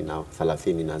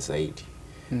 30% na zaidi,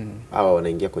 hawa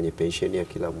wanaingia kwenye pensheni ya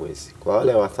kila mwezi. Kwa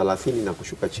wale wa 30 na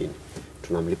kushuka chini,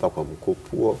 tunamlipa kwa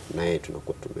mkupuo na yeye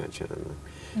tunakuwa tumeachana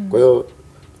naye. Kwa hiyo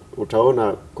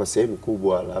utaona kwa sehemu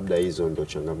kubwa labda hizo ndio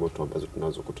changamoto ambazo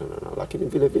tunazokutana nazo. Lakini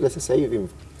vile vile sasa hivi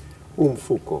huu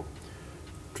mfuko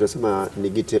tunasema ni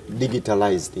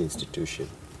digitalized institution.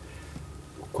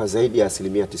 Kwa zaidi ya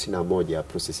 91%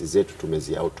 processes zetu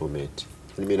tumezi automate.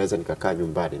 Mimi naweza nikakaa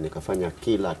nyumbani nikafanya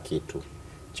kila kitu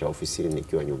cha ofisini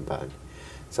nikiwa nyumbani.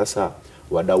 Sasa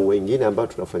wadau wengine ambao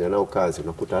tunafanya nao kazi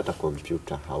unakuta hata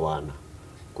kompyuta hawana.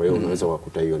 Kwa hiyo unaweza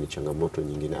kukuta hiyo ni changamoto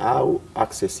nyingine, au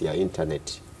access ya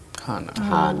internet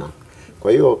hana.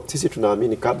 Kwa hiyo sisi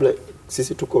tunaamini kabla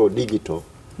sisi tuko digital,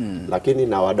 lakini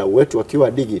na wadau wetu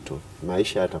wakiwa digital,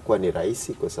 maisha yatakuwa ni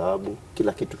rahisi kwa sababu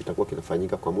kila kitu kitakuwa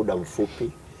kinafanyika kwa muda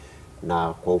mfupi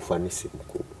na kwa ufanisi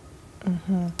mkubwa.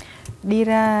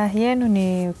 Dira yenu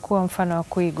ni kuwa mfano wa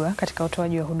kuigwa katika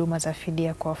utoaji wa huduma za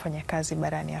fidia kwa wafanyakazi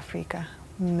barani Afrika.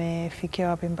 Mmefikia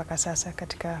wapi mpaka sasa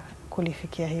katika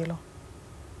kulifikia hilo?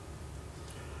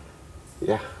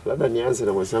 Labda nianze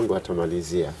na mwenzangu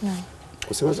atamalizia.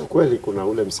 Kusema kweli, kuna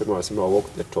ule msemo wasema walk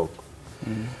the talk.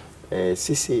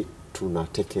 Sisi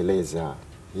tunatekeleza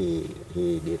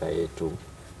hii dira yetu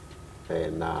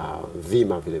na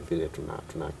vima vile vile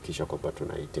tunahakikisha kwamba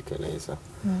tunaitekeleza.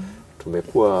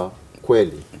 Tumekuwa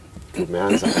kweli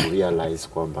tumeanza kurealize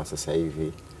kwamba sasa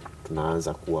hivi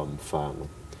tunaanza kuwa mfano.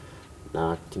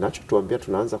 Na kinachotuambia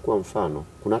tunaanza kuwa mfano,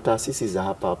 kuna taasisi za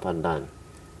hapa ndani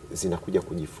zinakuja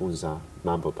kujifunza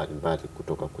mambo mbalimbali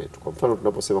kutoka kwetu. Kwa mfano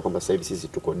tunaposema kwamba sasa hivi sisi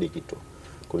tuko digital,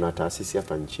 kuna taasisi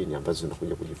hapa nchini ambazo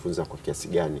zinakuja kujifunza kwa kiasi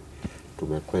gani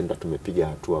tumepiga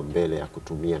hatua mbele ya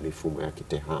kutumia mifumo ya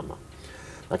kitehama.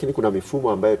 Lakini kuna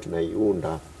mifumo ambayo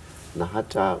tunaiunda na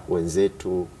hata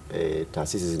wenzetu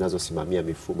taasisi zinazosimamia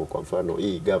mifumo, kwa mfano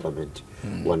government,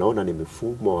 wanaona ni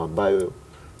mifumo ambayo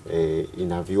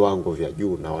ina viwango vya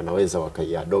juu na wanaweza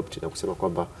wakaiadopt na kusema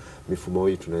kwamba mifumo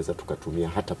hii tunaweza tukatumia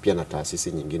hata pia na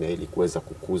taasisi nyingine ili kuweza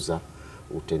kukuza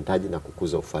utendaji na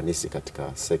kukuza ufanisi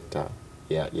katika sekta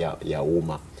ya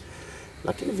umma.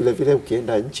 Lakini vile vile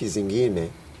ukienda nchi zingine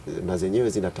na zenyewe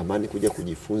zinatamani kuja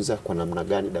kujifunza kwa namna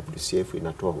gani WCF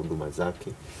inatoa huduma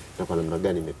zake na kwa namna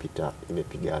gani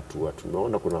imepiga hatua.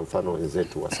 Tumeona kuna mfano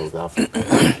wenzetu wa South Africa,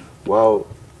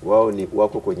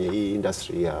 wako kwenye hii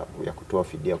industry ya kutoa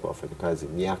fidia kwa wafanyakazi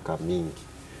miaka mingi.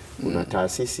 Kuna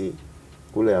taasisi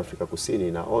kule Afrika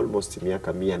Kusini na almost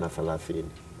miaka 130.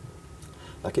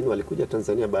 Lakini walikuja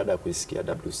Tanzania baada ya kuisikia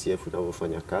WCF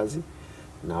inavyofanya kazi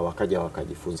na wakaja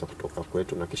wakajifunza kutoka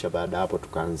kwetu, na kisha baada hapo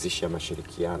tukaanzisha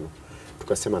mashirikiano.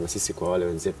 Tukasema na sisi kwa wale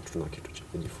wenzetu tuna kitu cha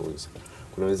kujifunza.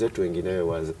 Kuna wenzetu wengine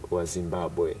wa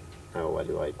Zimbabwe nao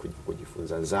waliwahi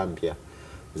kujifunza.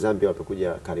 Zambia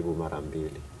wamekuja karibu mara 2.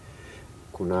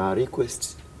 Kuna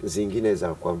request zingine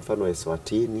za kwa mfano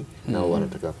Eswatini nao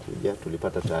wanataka kuja.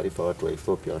 Tulipata taarifa watu wa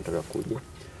Ethiopia wanataka kuja.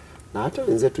 Na hata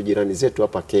wenzetu jirani zetu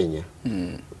hapa Kenya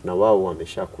na wao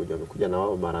wameshakuja, wamekuja na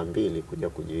wao mara 2 kuja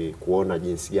kuona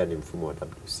jinsi gani mfumo wa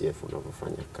WCF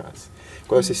unavyofanya kazi.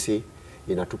 Kwa hiyo sisi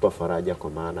inatupa faraja kwa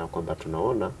maana kwamba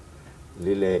tunaona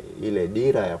ile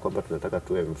dira ya kwamba tunataka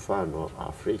tuwe mfano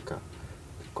Afrika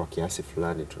kwa kiasi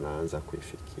fulani tunaanza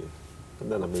kuifikia.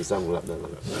 Labda na mwenzangu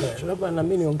labda na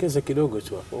mimi niongeze kidogo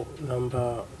tu hapo.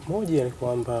 Namba 1 ni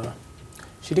kwamba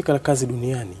shirika la kazi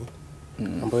duniani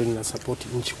ambayo lina support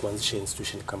nchi kuanzisha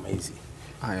institution kama hizi,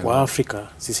 kwa Afrika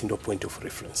sisi ndio point of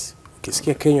reference.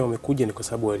 Ukisikia Kenya wamekuja ni kwa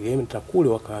sababu walienda kule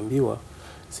wakaambiwa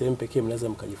sehemu pekee mnaweza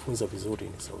mkajifunza vizuri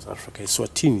ni South Africa.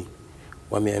 Eswatini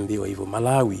wameambiwa hivyo,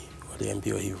 Malawi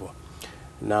waliambiwa hivyo,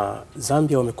 na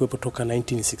Zambia wamekuwepo toka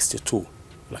 1962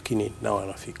 lakini nao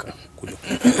wanafika kuja.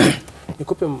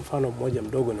 Nikupe mfano mmoja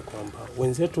mdogo, ni kwamba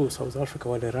wenzetu South Africa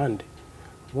wale Rand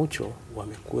Mucho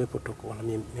wamekuwepo toka wana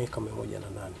miaka 108,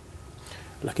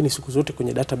 lakini siku zote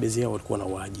kwenye database yao walikuwa na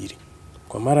waajiri.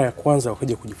 Kwa mara ya kwanza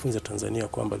wakaja kujifunza Tanzania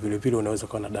kwamba vile vile unaweza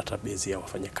kuwa na database ya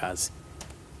wafanyakazi,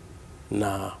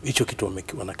 na hicho kitu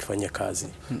wanakifanyia kazi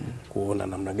kuona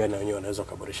namna gani wenyewe wanaweza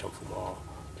kuboresha mfumo wao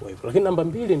kwa hivyo. Lakini namba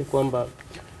 2 ni kwamba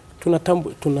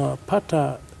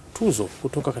tunapata tuzo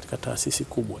kutoka katika taasisi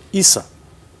kubwa. ISA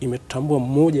imetambua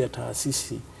moja ya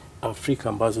taasisi Afrika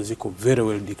ambazo ziko very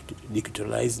well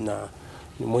digitalized, na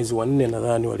ni mwezi wa 4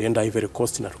 nadhani walienda Ivory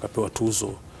Coast na tukapewa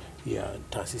tuzo ya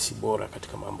taasisi bora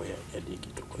katika mambo ya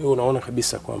digital. Kwa hiyo unaona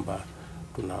kabisa kwamba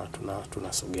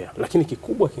tunasogea. Lakini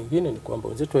kikubwa kingine ni kwamba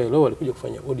wenzetu wa leo walikuja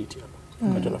kufanya audit hapa.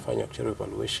 Wakati wanafanya actual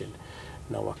evaluation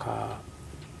na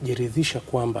wakajiridhisha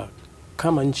kwamba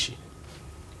kama nchi,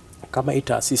 kama hii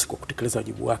taasisi kwa kutekeleza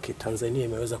wajibu wake, Tanzania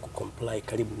imeweza kucomply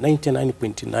karibu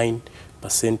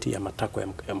 99.9% ya matakwa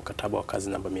ya mkataba wa kazi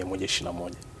namba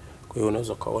 121. Kwa hiyo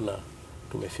unaweza kaona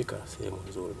tumefika sehemu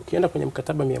nzuri. Ukienda kwenye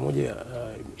mkataba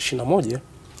 121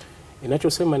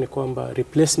 inachosema ni kwamba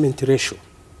replacement ratio,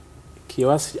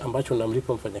 kiasi ambacho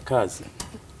namlipa mfanyakazi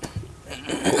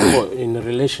in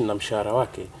relation na mshahara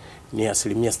wake ni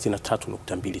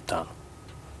 63.25.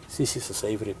 Sisi sasa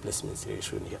hivi replacement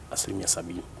ratio ni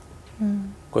 70%.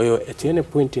 Kwa hiyo at any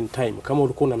point in time, kama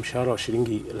ulikuwa na mshahara wa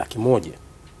shilingi 100,000,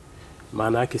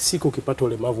 maana yake siku ukipata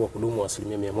ulemavu wa kudumu wa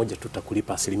 100%,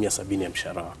 tutakulipa 70% ya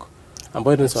mshahara wako,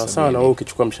 ambayo ni sawa sawa na wewe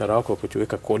ukichukua mshahara wako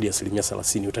ukiweka kodi ya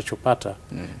 30%, utachopata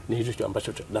ni hicho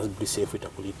ambacho WCF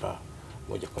itakulipa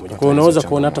moja kwa moja. Kwa hiyo unaweza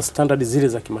kuona hata standard zile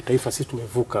za kimataifa sisi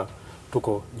tumevuka,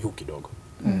 tuko juu kidogo.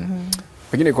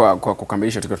 Pengine kwa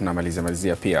kukamilisha, tukiwa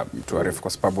tunamalizia pia tuarifu,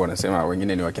 kwa sababu wanasema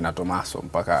wengine ni wakina Tomaso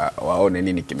mpaka waone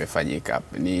nini kimefanyika.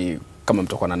 Ni kama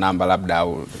mtakuwa na namba labda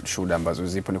au shuhuda ambazo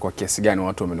zipo, ni kwa kiasi gani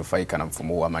watu wamenufaika na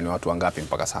mfumo huu, ama ni watu wangapi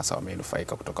mpaka sasa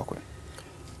wamenufaika kutoka kwenu?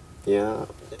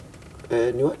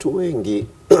 Ni watu wengi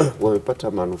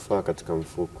wamepata manufaa katika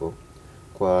mfuko.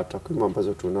 Kwa takwimu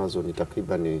ambazo tunazo ni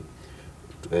takriban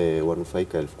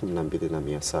wanufaika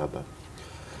 12,700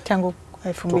 tangu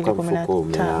 2015 mfuko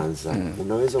umeanza.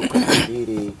 Unaweza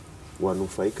ukakadiri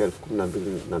wanufaika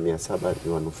 12,700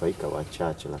 ni wanufaika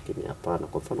wachache, lakini hapana.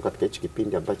 Kwa mfano katika hichi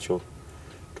kipindi ambacho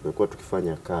tumekuwa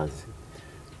tukifanya kazi,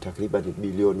 takriban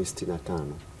bilioni 65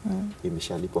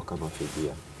 imeshalipwa kama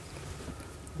fidia.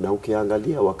 Na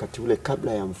ukiangalia wakati ule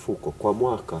kabla ya mfuko, kwa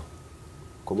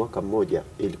mwaka mmoja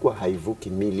ilikuwa haivuki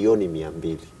milioni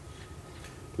 200.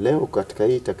 Leo katika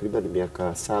hii takriban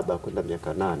miaka 7 kwenda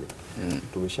miaka 8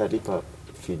 tumeshalipa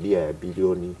fidia ya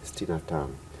bilioni 65.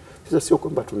 Sasa sio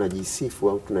kwamba tunajisifu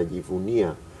au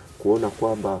tunajivunia kuona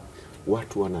kwamba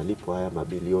watu wanalipwa haya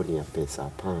mabilioni ya pesa,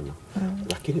 hapana.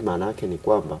 Lakini maana yake ni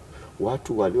kwamba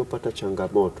watu waliopata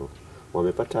changamoto,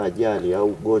 wamepata ajali au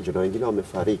ugonjwa na wengine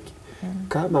wamefariki,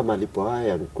 kama malipo haya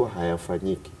yalikuwa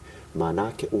hayafanyiki, maana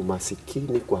yake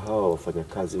umasikini kwa hawa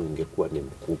wafanyakazi ungekuwa ni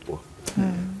mkubwa.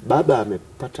 Baba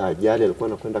amepata ajali, alikuwa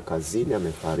anakwenda kazini,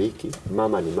 amefariki,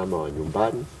 mama ni mama wa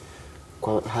nyumbani.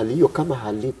 Kwa hali hiyo, kama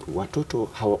halipu watoto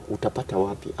utapata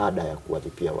wapi ada ya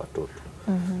kuwalipia watoto?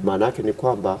 Maana yake ni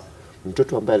kwamba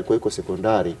mtoto ambaye alikuwa yuko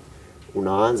sekondari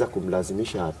unaanza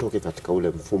kumlazimisha atoke katika ule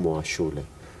mfumo wa shule.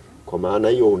 Kwa maana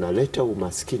hiyo unaleta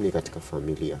umaskini katika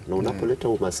familia, na unapoleta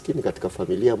umaskini katika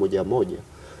familia moja moja,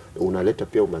 unaleta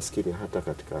pia umaskini hata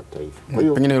katika taifa. Kwa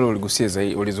hiyo pengine hilo uligusia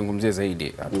zaidi, ulizungumzia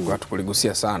zaidi,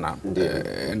 hatukuligusia sana.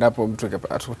 Endapo mtu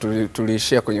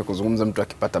tuliishia kwenye kuzungumza mtu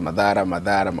akipata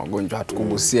madhara, magonjwa,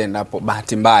 hatukugusia endapo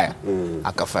bahati mbaya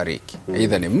akafariki.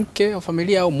 Aidha ni mke wa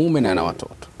familia au mume na ana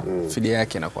watoto. Fidia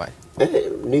yake inakuwaje?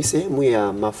 Ni sehemu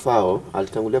ya mafao.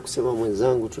 Alitangulia kusema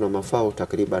mwenzangu, tuna mafao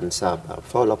takriban 7.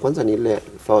 Fao la kwanza ni ile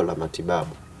fao la matibabu.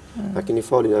 Lakini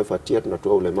fao linalofuatia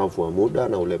tunatoa ulemavu wa muda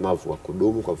na ulemavu wa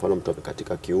kudumu. Kwa mfano mtu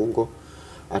katika kiungo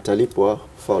atalipwa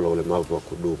fao la ulemavu wa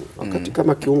kudumu. Wakati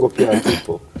kama kiungo pia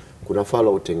kipo, kuna fao la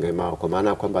utengemao, kwa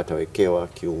maana kwamba atawekewa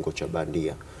kiungo cha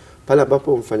bandia. Pale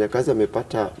ambapo mfanyakazi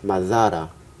amepata madhara,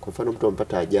 kwa mfano mtu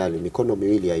amepata ajali, mikono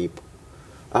miwili haipo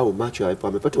au macho haipo,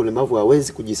 amepata ulemavu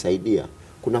hawezi kujisaidia,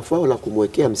 kuna fao la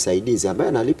kumwekea msaidizi ambaye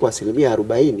analipwa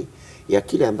 40% ya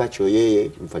kile ambacho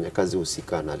yeye mfanyakazi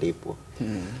husika analipwa.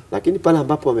 Lakini pale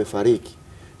ambapo amefariki,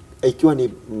 ikiwa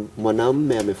ni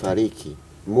mwanamume amefariki,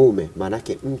 mume,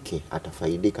 manake mke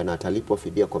atafaidika na atalipwa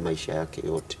fidia kwa maisha yake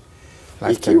yote.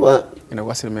 Ikiwa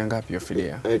inakuwa asilimia ngapi hiyo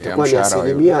fidia? Itakuwa ni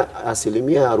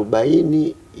asilimia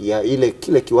 40 ya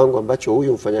kile kiwango ambacho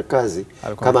huyu mfanyakazi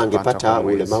kama angepata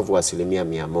ulemavu wa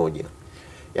 100%.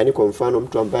 Yaani kwa mfano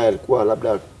mtu ambaye alikuwa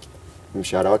labda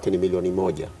mshahara wake ni milioni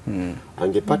 1,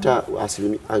 angepata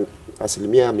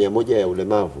asilimia 100 ya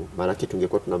ulemavu, maana yake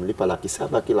tungekuwa tunamlipa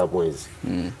 700,000 kila mwezi.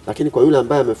 Lakini kwa yule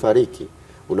ambaye amefariki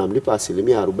unamlipa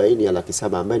asilimia 40 ya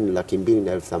 700,000 ambayo ni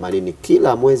 280,000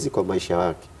 kila mwezi kwa maisha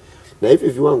yake. Na hivi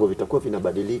viwango vitakuwa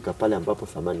vinabadilika pale ambapo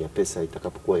thamani ya pesa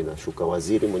itakapokuwa inashuka.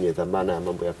 Waziri mwenye dhamana ya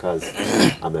mambo ya kazi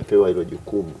amepewa hilo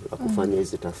jukumu la kufanya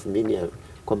hizi tathmini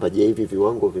kwamba je, hivi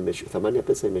viwango thamani ya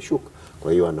pesa imeshuka,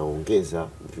 kwa hiyo anaongeza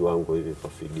viwango hivi vya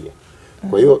fidia.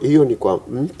 Kwa hiyo hiyo ni kwa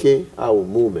mke au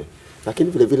mume, lakini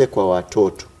vile vile kwa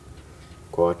watoto.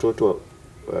 kwa watoto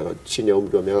chini ya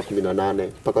umri wa miaka 18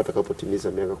 mpaka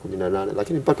watakapotimiza miaka 18,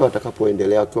 lakini mpaka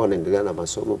watakapoendelea wakiwa wanaendelea na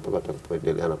masomo mpaka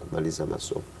watakapoendelea na kumaliza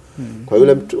masomo. Kwa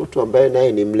yule mtoto ambaye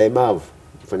naye ni mlemavu,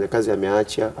 mfanyakazi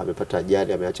amepata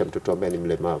ajali, ameacha mtoto ambaye ni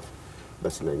mlemavu,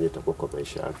 basi na yeye itakuwa kwa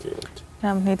maisha yake yote.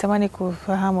 Naam, nitamani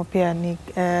kufahamu pia ni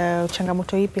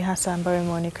changamoto ipi hasa ambayo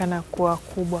imeonekana kuwa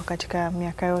kubwa katika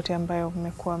miaka yote ambayo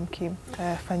mmekuwa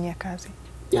mkifanyia kazi?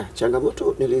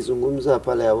 Changamoto nilizungumza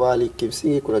pale awali.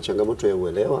 Kimsingi kuna changamoto ya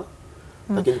uelewa,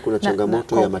 lakini kuna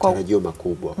changamoto ya matarajio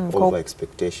makubwa, over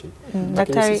expectation.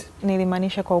 Daktari,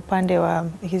 nilimaanisha kwa upande wa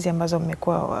hizi ambazo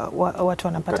mmekuwa watu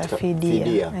wanapata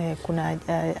fidia. Kuna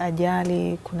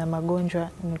ajali, kuna magonjwa,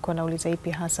 nilikuwa nauliza ipi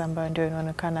hasa ambayo ndio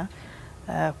inaonekana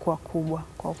kuwa kubwa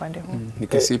kwa upande huu? Ni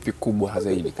kesi ipi kubwa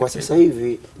zaidi? Kwa sasa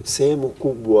hivi sehemu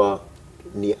kubwa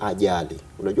ni ajali.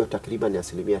 Unajua takriban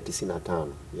 95%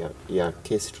 ya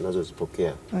kesi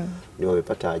tunazozipokea ni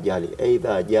wamepata ajali,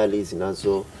 aidha ajali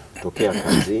zinazotokea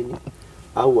kazini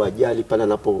au ajali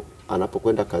pale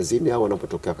anapokwenda kazini au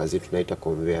anapotokea kazini, tunaita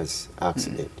conveyance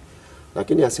accident.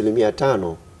 Lakini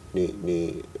 5%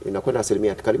 inakwenda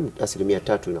karibu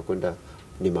 3% inakwenda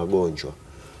ni magonjwa.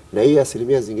 Na hii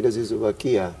asilimia zingine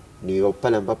zilizobakia ni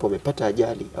pale ambapo wamepata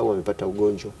ajali au wamepata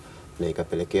ugonjwa na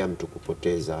ikapelekea mtu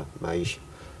kupoteza maisha.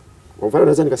 Kwa mfano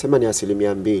naweza nikasema ni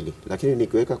 2%, lakini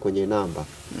nikiweka kwenye namba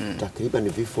takriban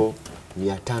vifo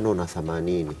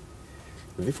 580.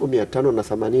 Vifo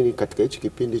 580 katika hichi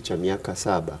kipindi cha miaka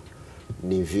 7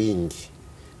 ni vingi.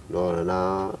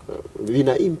 Na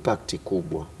vina impact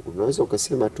kubwa. Unaweza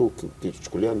ukasema tu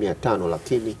ukichukulia 500,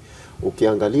 lakini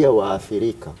ukiangalia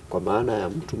waathirika kwa maana ya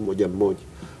mtu mmoja mmoja,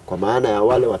 kwa maana ya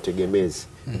wale wategemezi,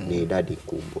 ni idadi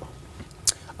kubwa.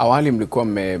 Awali mlikuwa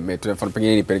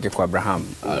pengine nipeleke kwa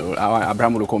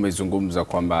Abraham ulikuwa umezungumza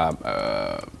kwamba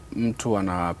mtu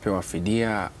anapewa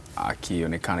fidia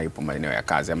akionekana yupo maeneo ya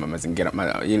kazi ama mazingira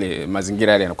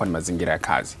yale yanakuwa ni mazingira ya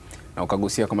kazi, na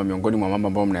ukagusia kwamba miongoni mwa mambo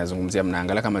ambayo mnayazungumzia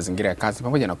mnaangalia kama mazingira ya kazi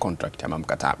pamoja na contract ama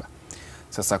mkataba.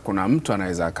 Sasa kuna mtu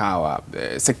anaweza akawa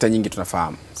sekta nyingi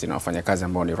tunafahamu zina wafanyakazi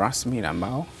ambao ni rasmi na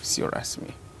ambao sio rasmi.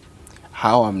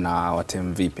 Hawa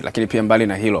mnawatem vipi? Lakini pia mbali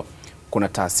na hilo, kuna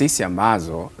taasisi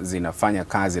ambazo zinafanya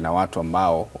kazi na watu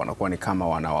ambao wanakuwa ni kama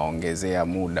wanawaongezea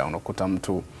muda. Unakuta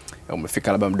mtu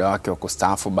umefika labda muda wake wa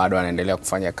kustaafu bado anaendelea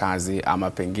kufanya kazi,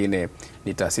 ama pengine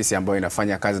ni taasisi ambayo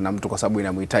inafanya kazi na mtu kwa sababu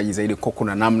inamhitaji zaidi, kwa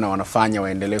kuna namna wanafanya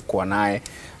waendelee kuwa naye.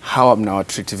 Hawa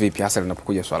mnawatreat vipi hasa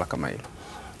linapokuja swala kama hilo?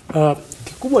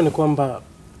 Kikubwa ni kwamba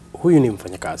huyu ni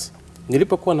mfanyakazi.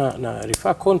 Nilipokuwa na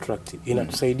refer contract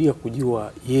inatusaidia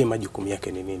kujua yeye majukumu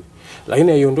yake ni nini.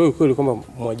 Lakini haiondoi ukweli kwamba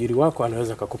mwajiri wako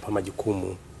anaweza kukupa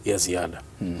majukumu ya ziada.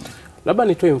 Labda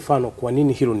nitoe mfano kwa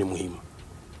nini hilo ni muhimu.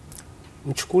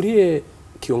 Mchukulie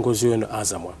kiongozi wenu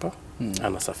Azam hapa,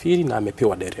 anasafiri na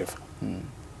amepewa dereva.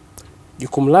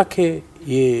 Jukumu lake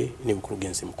yeye ni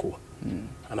mkurugenzi mkuu.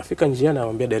 Anafika njiani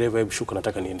anamwambia dereva, hebu shuka,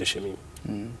 nataka niendeshe mimi.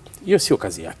 Hiyo sio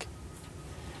kazi yake.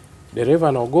 Dereva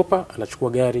anaogopa, anachukua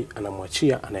gari,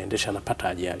 anamwachia, anaendesha, anapata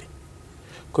ajali.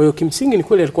 Kwa hiyo kimsingi ni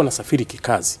kweli alikuwa anasafiri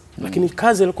kikazi, lakini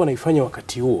kazi alikuwa anaifanya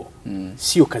wakati huo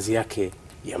sio kazi yake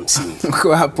ya msingi.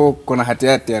 Kwa hapo kuna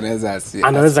hatihati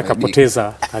anaweza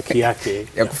kapoteza haki yake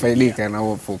ya kufaidika na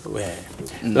huo mfuko.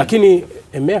 Lakini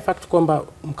mere fact kwamba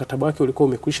mkataba wake ulikuwa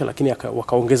umekwisha, lakini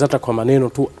wakaongeza hata kwa maneno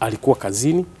tu alikuwa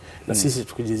kazini, na sisi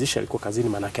tukijizisha alikuwa kazini,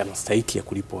 maana yake anastahili ya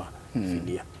kulipwa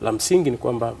fidia. La msingi ni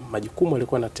kwamba majukumu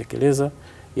alikuwa anatekeleza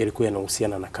yalikuwa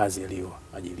yanahusiana na kazi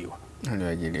aliyoajiliwa.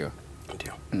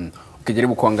 Ndio.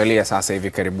 Ukijaribu kuangalia sasa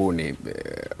hivi karibuni,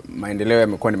 maendeleo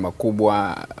yamekuwa ni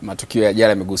makubwa, matukio ya ajali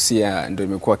yamegusia, ndio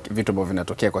imekuwa vitu ambavyo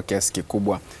vinatokea kwa kiasi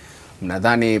kikubwa.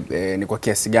 Mnadhani ni kwa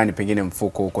kiasi gani pengine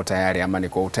mfuko uko tayari, ama ni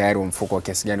kwa utayari wa mfuko wa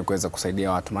kiasi gani kuweza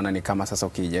kusaidia watu? Maana ni kama sasa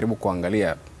ukijaribu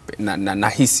kuangalia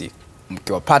nahisi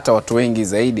mkiwapata watu wengi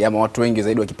zaidi, ama watu wengi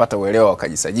zaidi wakipata uelewa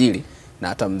wakajisajili, na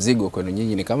hata mzigo kwenu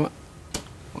nyinyi ni kama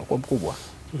unakuwa mkubwa.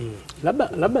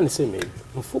 Labda niseme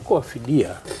mfuko wa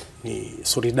fidia ni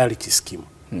solidarity scheme.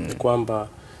 Ni kwamba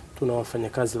tuna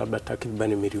wafanyakazi labda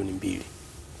takriban milioni 2.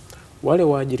 Wale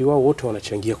waajiri wao wote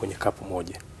wanachangia kwenye kapu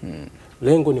moja.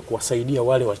 Lengo ni kuwasaidia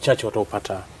wale wachache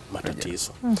wataopata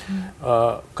matatizo.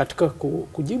 Katika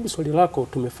kujibu swali lako,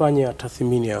 tumefanya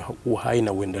tathmini ya uhai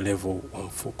na uendelevu wa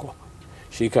mfuko.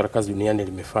 Shirika la Kazi Duniani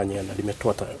limefanya na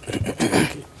limetoa ripoti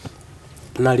yake.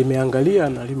 Na limeangalia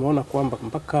na limeona kwamba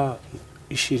mpaka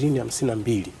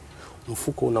 2052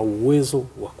 mfuko una uwezo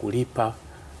wa kulipa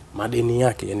madeni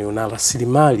yake, yani una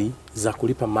rasilimali za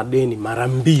kulipa madeni mara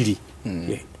 2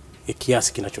 ya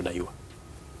kiasi kinachodaiwa.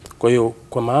 Kwa hiyo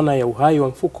kwa maana ya uhai wa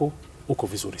mfuko uko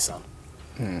vizuri sana.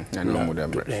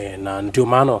 Na ndio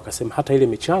maana wakasema hata ile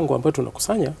michango ambayo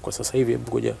tunakusanya kwa sasa hivi,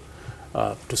 hebu ngoja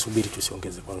tusubiri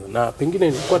tusiongeze kwanza. Na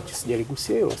pengine nilikuwa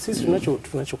sijaligusia hilo, sisi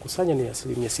tunachokusanya ni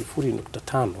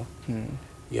 0.5%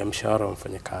 ya mshahara wa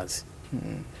mfanyakazi.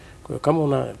 Kwa hiyo kama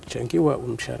unachangiwa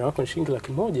mshahara wako ni shilingi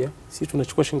 100,000, sisi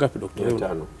tunachukua shilingi ngapi Dr.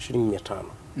 Leo? Shilingi 500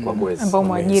 kwa mwezi. Ambao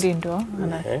mwajiri ndo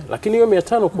lakini hiyo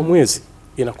 500 kwa mwezi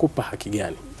inakupa haki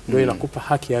gani? Ndio inakupa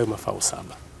haki hayo mafao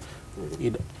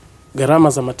 7. Gharama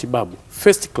za matibabu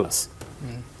first class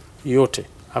yote,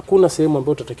 hakuna sehemu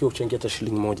ambayo utatakiwa uchangie hata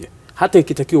shilingi 1. Hata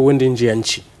ikitakiwa uende nje ya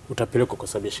nchi utapelekwa kwa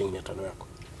sababu ya shilingi 500 yako.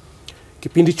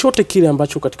 Kipindi chote kile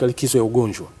ambacho katika likizo ya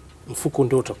ugonjwa, mfuko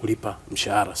ndio utakulipa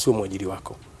mshahara, sio mwajiri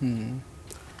wako.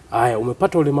 Haya,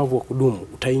 umepata ulemavu wa kudumu,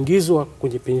 utaingizwa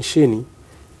kwenye pensheni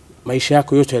maisha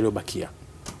yako yote yaliyobakia.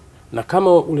 Na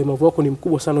kama ulemavu wako ni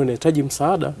mkubwa sana unahitaji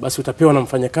msaada, basi utapewa na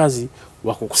mfanyakazi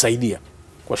wa kukusaidia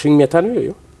kwa shilingi 500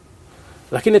 hiyo.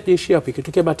 Lakini pia hapo,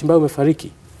 ikitokea bahati mbaya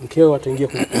umefariki, mkeo ataingia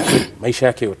kwenye maisha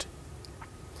yake yote.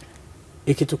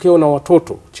 Ikitokea na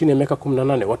watoto chini ya miaka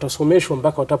 18 watasomeshwa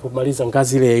mpaka watapomaliza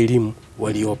ngazi ile ya elimu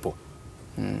waliopo.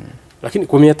 Lakini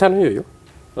kwa 500 hiyo,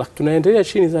 lakini tunaendelea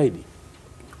chini zaidi.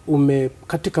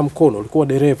 Umekatika mkono, ulikuwa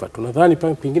dereva, tunadhani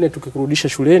pengine tukikurudisha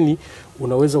shuleni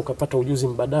unaweza ukapata ujuzi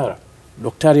mbadala.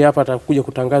 Daktari hapa atakuja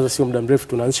kutangaza sio muda mrefu,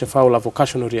 tunaanzisha faula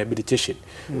vocational rehabilitation.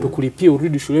 Tukulipie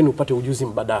urudi shuleni upate ujuzi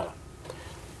mbadala.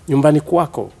 Nyumbani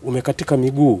kwako umekatika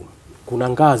miguu, kuna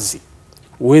ngazi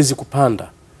uwezi kupanda,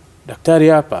 daktari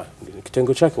hapa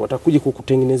kitengo chake watakuja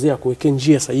kukutengenezea, kuwekea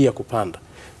njia sahihi ya kupanda.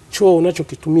 Choo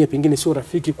unachokitumia pengine sio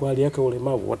rafiki kwa hali yake ya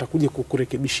ulemavu, watakuja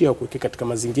kukurekebishia, kuweka katika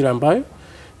mazingira ambayo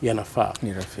yanafaa.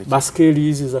 Baskeli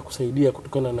hizi za kusaidia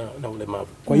kutokana na ulemavu.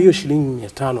 Kwa hiyo shilingi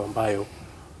 500 ambayo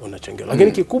unachangia.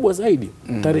 Lakini kikubwa zaidi,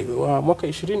 wa mwaka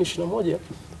 2021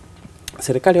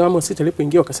 serikali ya awamu ya 6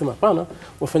 ilipoingia wakasema hapana,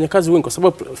 wafanyakazi wengi, kwa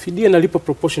sababu fidia inalipa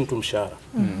proportion to mshahara.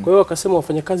 Kwa hiyo wakasema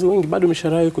wafanyakazi wengi bado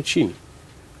mishahara yao iko chini.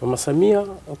 Mama Samia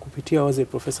kupitia waziri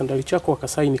Profesa Ndalichako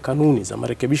wakasaini kanuni za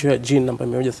marekebisho ya jini namba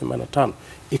 185,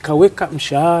 ikaweka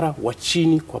mshahara wa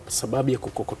chini kwa sababu ya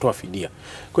kukokotoa fidia.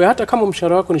 Kwa hiyo hata kama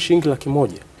mshahara wako ni shilingi 100,000,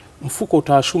 mfuko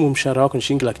utaashumu mshahara wako ni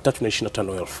shilingi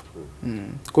 325,000.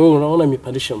 Kwa hiyo unaona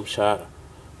imepandisha mshahara.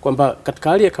 Kwamba katika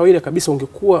hali ya kawaida kabisa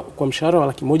ungekuwa kwa mshahara wa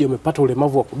 100,000 umepata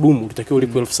ulemavu wa kudumu utakiwa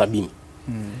ulipwe 70,000.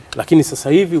 Lakini sasa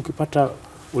hivi ukipata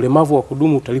ulemavu wa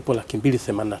kudumu utalipwa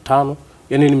 285,000.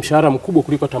 Yani ni mshahara mkubwa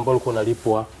kuliko hata ambao ulikuwa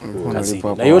unalipwa kazi.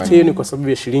 Na yote hiyo ni kwa sababu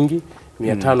ya shilingi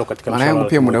 500 katika mshahara. Maana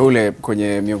pia muda ule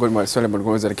kwenye miongoni mwa swali ambalo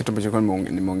nilikuwa kitu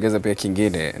ambacho nimeongeza pia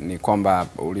kingine ni kwamba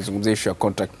ulizungumzia issue ya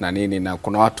contract na nini, na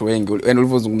kuna watu wengi yani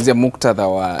ulivyozungumzia muktadha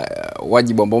wa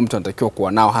wajibu ambao mtu anatakiwa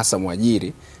kuwa nao, hasa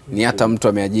mwajiri, ni hata mtu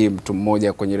ameajiri mtu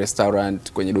mmoja kwenye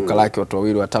restaurant, kwenye duka lake watu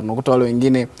 2 watatu, nakuta wale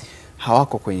wengine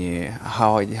hawako kwenye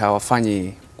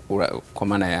hawafanyi kwa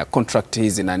maana ya contract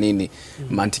hizi na nini.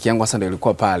 Mantiki yangu sasa ndio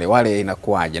ilikuwa pale, wale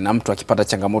inakuaje? Na mtu akipata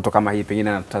changamoto kama hii, pengine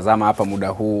anatazama hapa muda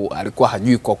huu, alikuwa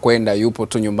hajui kwa kwenda, yupo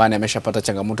tu nyumbani ameshapata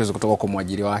changamoto hizo kutoka kwa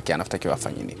mwajiri wake, anatakiwa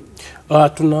afanye nini?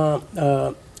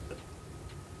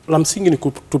 La msingi ni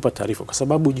kutupa taarifa, kwa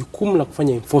sababu jukumu la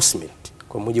kufanya enforcement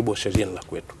kwa mujibu wa sheria ni la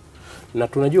kwetu. Na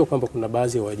tunajua kwamba kuna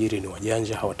baadhi ya waajiri ni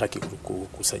wajanja, hawataki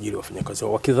kusajili wafanyakazi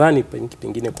wao, wakidhani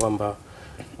pengine kwamba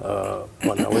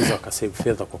wanaweza wakasave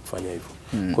fedha kwa kufanya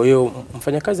hivyo. Kwa hiyo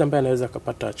mfanyakazi ambaye anaweza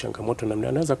akapata changamoto namna,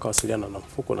 anaweza kawasiliana na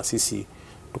mfuko na sisi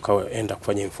tukaenda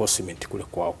kufanya enforcement kule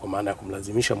kwao, kwa maana ya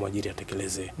kumlazimisha mwajiri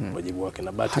atekeleze wajibu wake.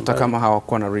 Na hata kama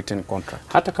hawakuwa na written contract,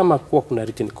 hata kama kuwa kuna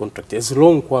written contract, as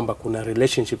long kwamba kuna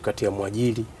relationship kati ya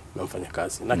mwajiri na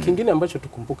mfanyakazi. Na kingine ambacho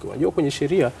tukumbuke, unajua kwenye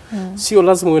sheria sio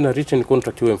lazima uwe na written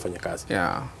contract uwe mfanyakazi.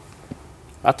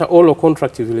 Hata all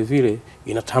contract vile vile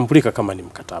inatambulika kama ni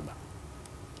mkataba.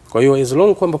 Kwa hiyo as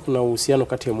long kwamba kuna uhusiano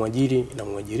kati ya mwajiri na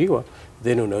mwajiriwa,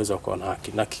 then unaweza kuwa na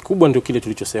haki. Na kikubwa ndio kile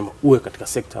tulichosema, uwe katika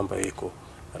sekta ambayo iko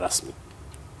rasmi.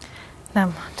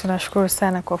 Naam, tunashukuru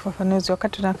sana kwa ufafanuzi.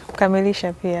 Wakati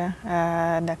tunakamilisha pia,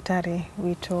 daktari,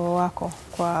 wito wako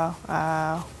kwa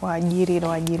waajiri na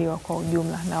waajiriwa kwa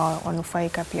ujumla na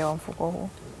wanufaika pia wa mfuko huu?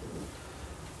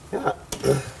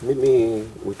 Mimi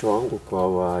wito wangu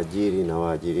kwa waajiri na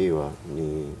waajiriwa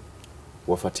ni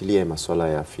wafuatilie masuala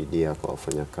ya fidia kwa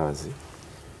wafanyakazi,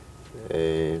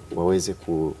 waweze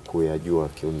kuyajua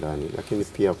kiundani. Lakini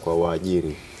pia kwa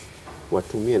waajiri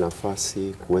watumie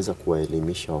nafasi kuweza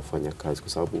kuwaelimisha wafanyakazi, kwa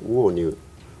sababu huo ni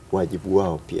wajibu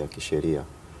wao pia kisheria,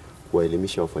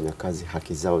 kuwaelimisha wafanyakazi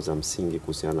haki zao za msingi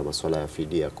kuhusiana na masuala ya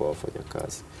fidia kwa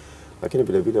wafanyakazi. Lakini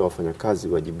vile vile wafanyakazi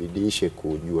wajibidishe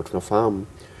kujua. Tunafahamu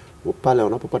pale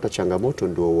wanapopata changamoto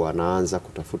ndio wanaanza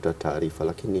kutafuta taarifa,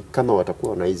 lakini kama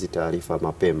watakuwa na hizi taarifa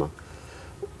mapema,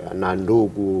 na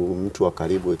ndugu, mtu wa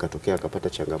karibu ikatokea akapata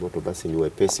changamoto, basi ni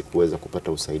wepesi kuweza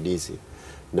kupata usaidizi,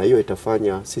 na hiyo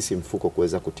itafanya sisi mfuko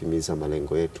kuweza kutimiza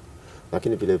malengo yetu,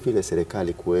 lakini vile vile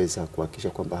serikali kuweza kuhakikisha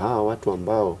kwamba hawa watu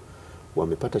ambao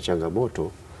wamepata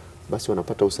changamoto basi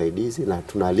wanapata usaidizi, na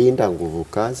tunalinda nguvu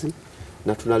kazi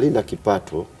na tunalinda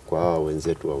kipato kwa hawa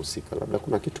wenzetu wahusika. Labda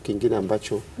kuna kitu kingine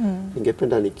ambacho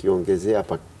ningependa nikiongezea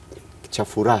hapa cha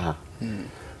furaha.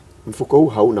 Mfuko huu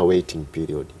hauna waiting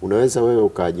period. Unaweza wewe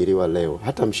ukaajiriwa leo,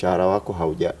 hata mshahara wako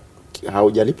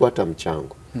haujalipwa hata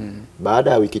mchango.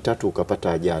 Baada ya wiki 3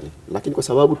 ukapata ajali, lakini kwa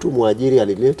sababu tu mwajiri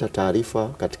alileta taarifa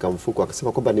katika mfuko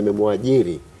akasema kwamba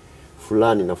nimemwajiri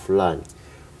fulani na fulani,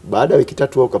 baada ya wiki 3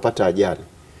 wewe ukapata ajali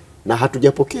na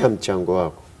hatujapokea mchango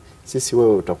wako, sisi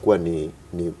wewe utakuwa ni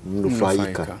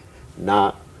mnufaika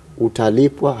na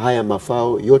utalipwa haya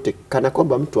mafao yote kana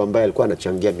kwamba mtu ambaye alikuwa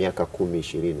anachangia miaka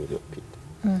 10-20 iliyopita.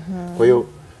 Kwa hiyo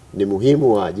ni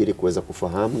muhimu waajiri kuweza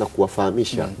kufahamu na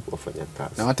kuwafahamisha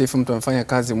wafanyakazi. Na hata if mtu amefanya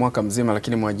kazi mwaka mzima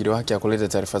lakini mwajiri wake hakuleta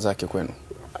taarifa zake kwenu,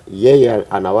 yeye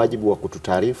ana wajibu wa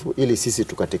kututaarifu ili sisi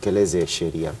tukatekeleze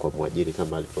sheria kwa mwajiri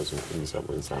kama alivyozungumza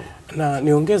mwenzangu. Na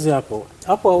niongeze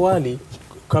hapo awali,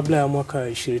 kabla ya mwaka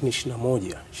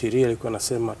 2021 sheria ilikuwa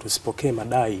nasema tusipokee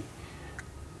madai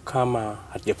kama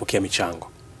hatujapokea michango.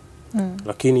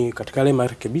 Lakini katika ile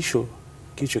marekebisho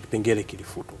kicho kipengele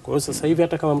kilifutwa. Kwa hiyo sasa hivi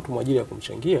hata kama mtu mwajiri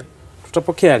akumchangia,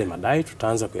 tutapokea yale madai,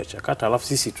 tutaanza kuyachakata, alafu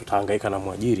sisi tutahangaika na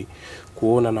mwajiri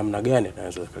kuona namna gani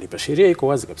anaweza kulipa. Sheria iko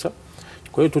wazi kabisa.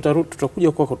 Kwa hiyo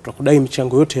tutakuja kwako, tutakudai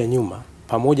michango yote ya nyuma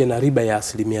pamoja na riba ya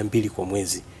 2% kwa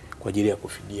mwezi kwa ajili ya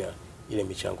kufidia ile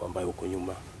michango ambayo huko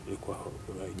nyuma ilikuwa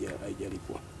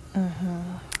haijalipwa.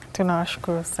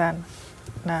 Tunawashukuru sana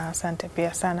na asante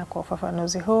pia sana kwa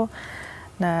ufafanuzi huu,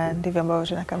 na ndivyo ambavyo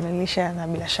tunakamilisha, na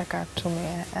bila shaka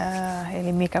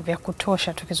tumeelimika vya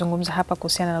kutosha tukizungumza hapa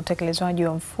kuhusiana na utekelezaji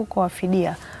wa mfuko wa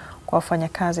fidia kwa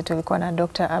wafanyakazi. Tulikuwa na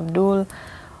Dr. Abdul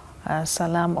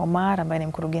Salam Omar ambaye ni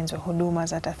mkurugenzi wa huduma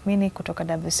za tathmini kutoka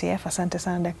WCF. Asante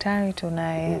sana daktari.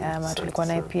 Tulikuwa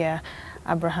naye pia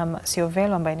Abraham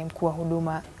Siovelo ambaye ni mkuu wa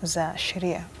huduma za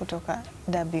sheria kutoka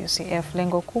WCF.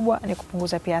 Lengo kubwa ni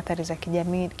kupunguza pia athari za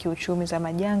kijamii, kiuchumi za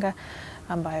majanga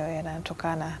ambayo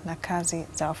yanatokana na kazi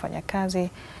za wafanyakazi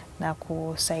na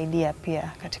kusaidia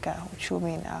pia katika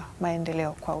uchumi na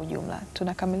maendeleo kwa ujumla.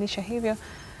 Tunakamilisha hivyo,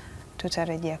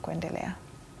 tutarejea kuendelea.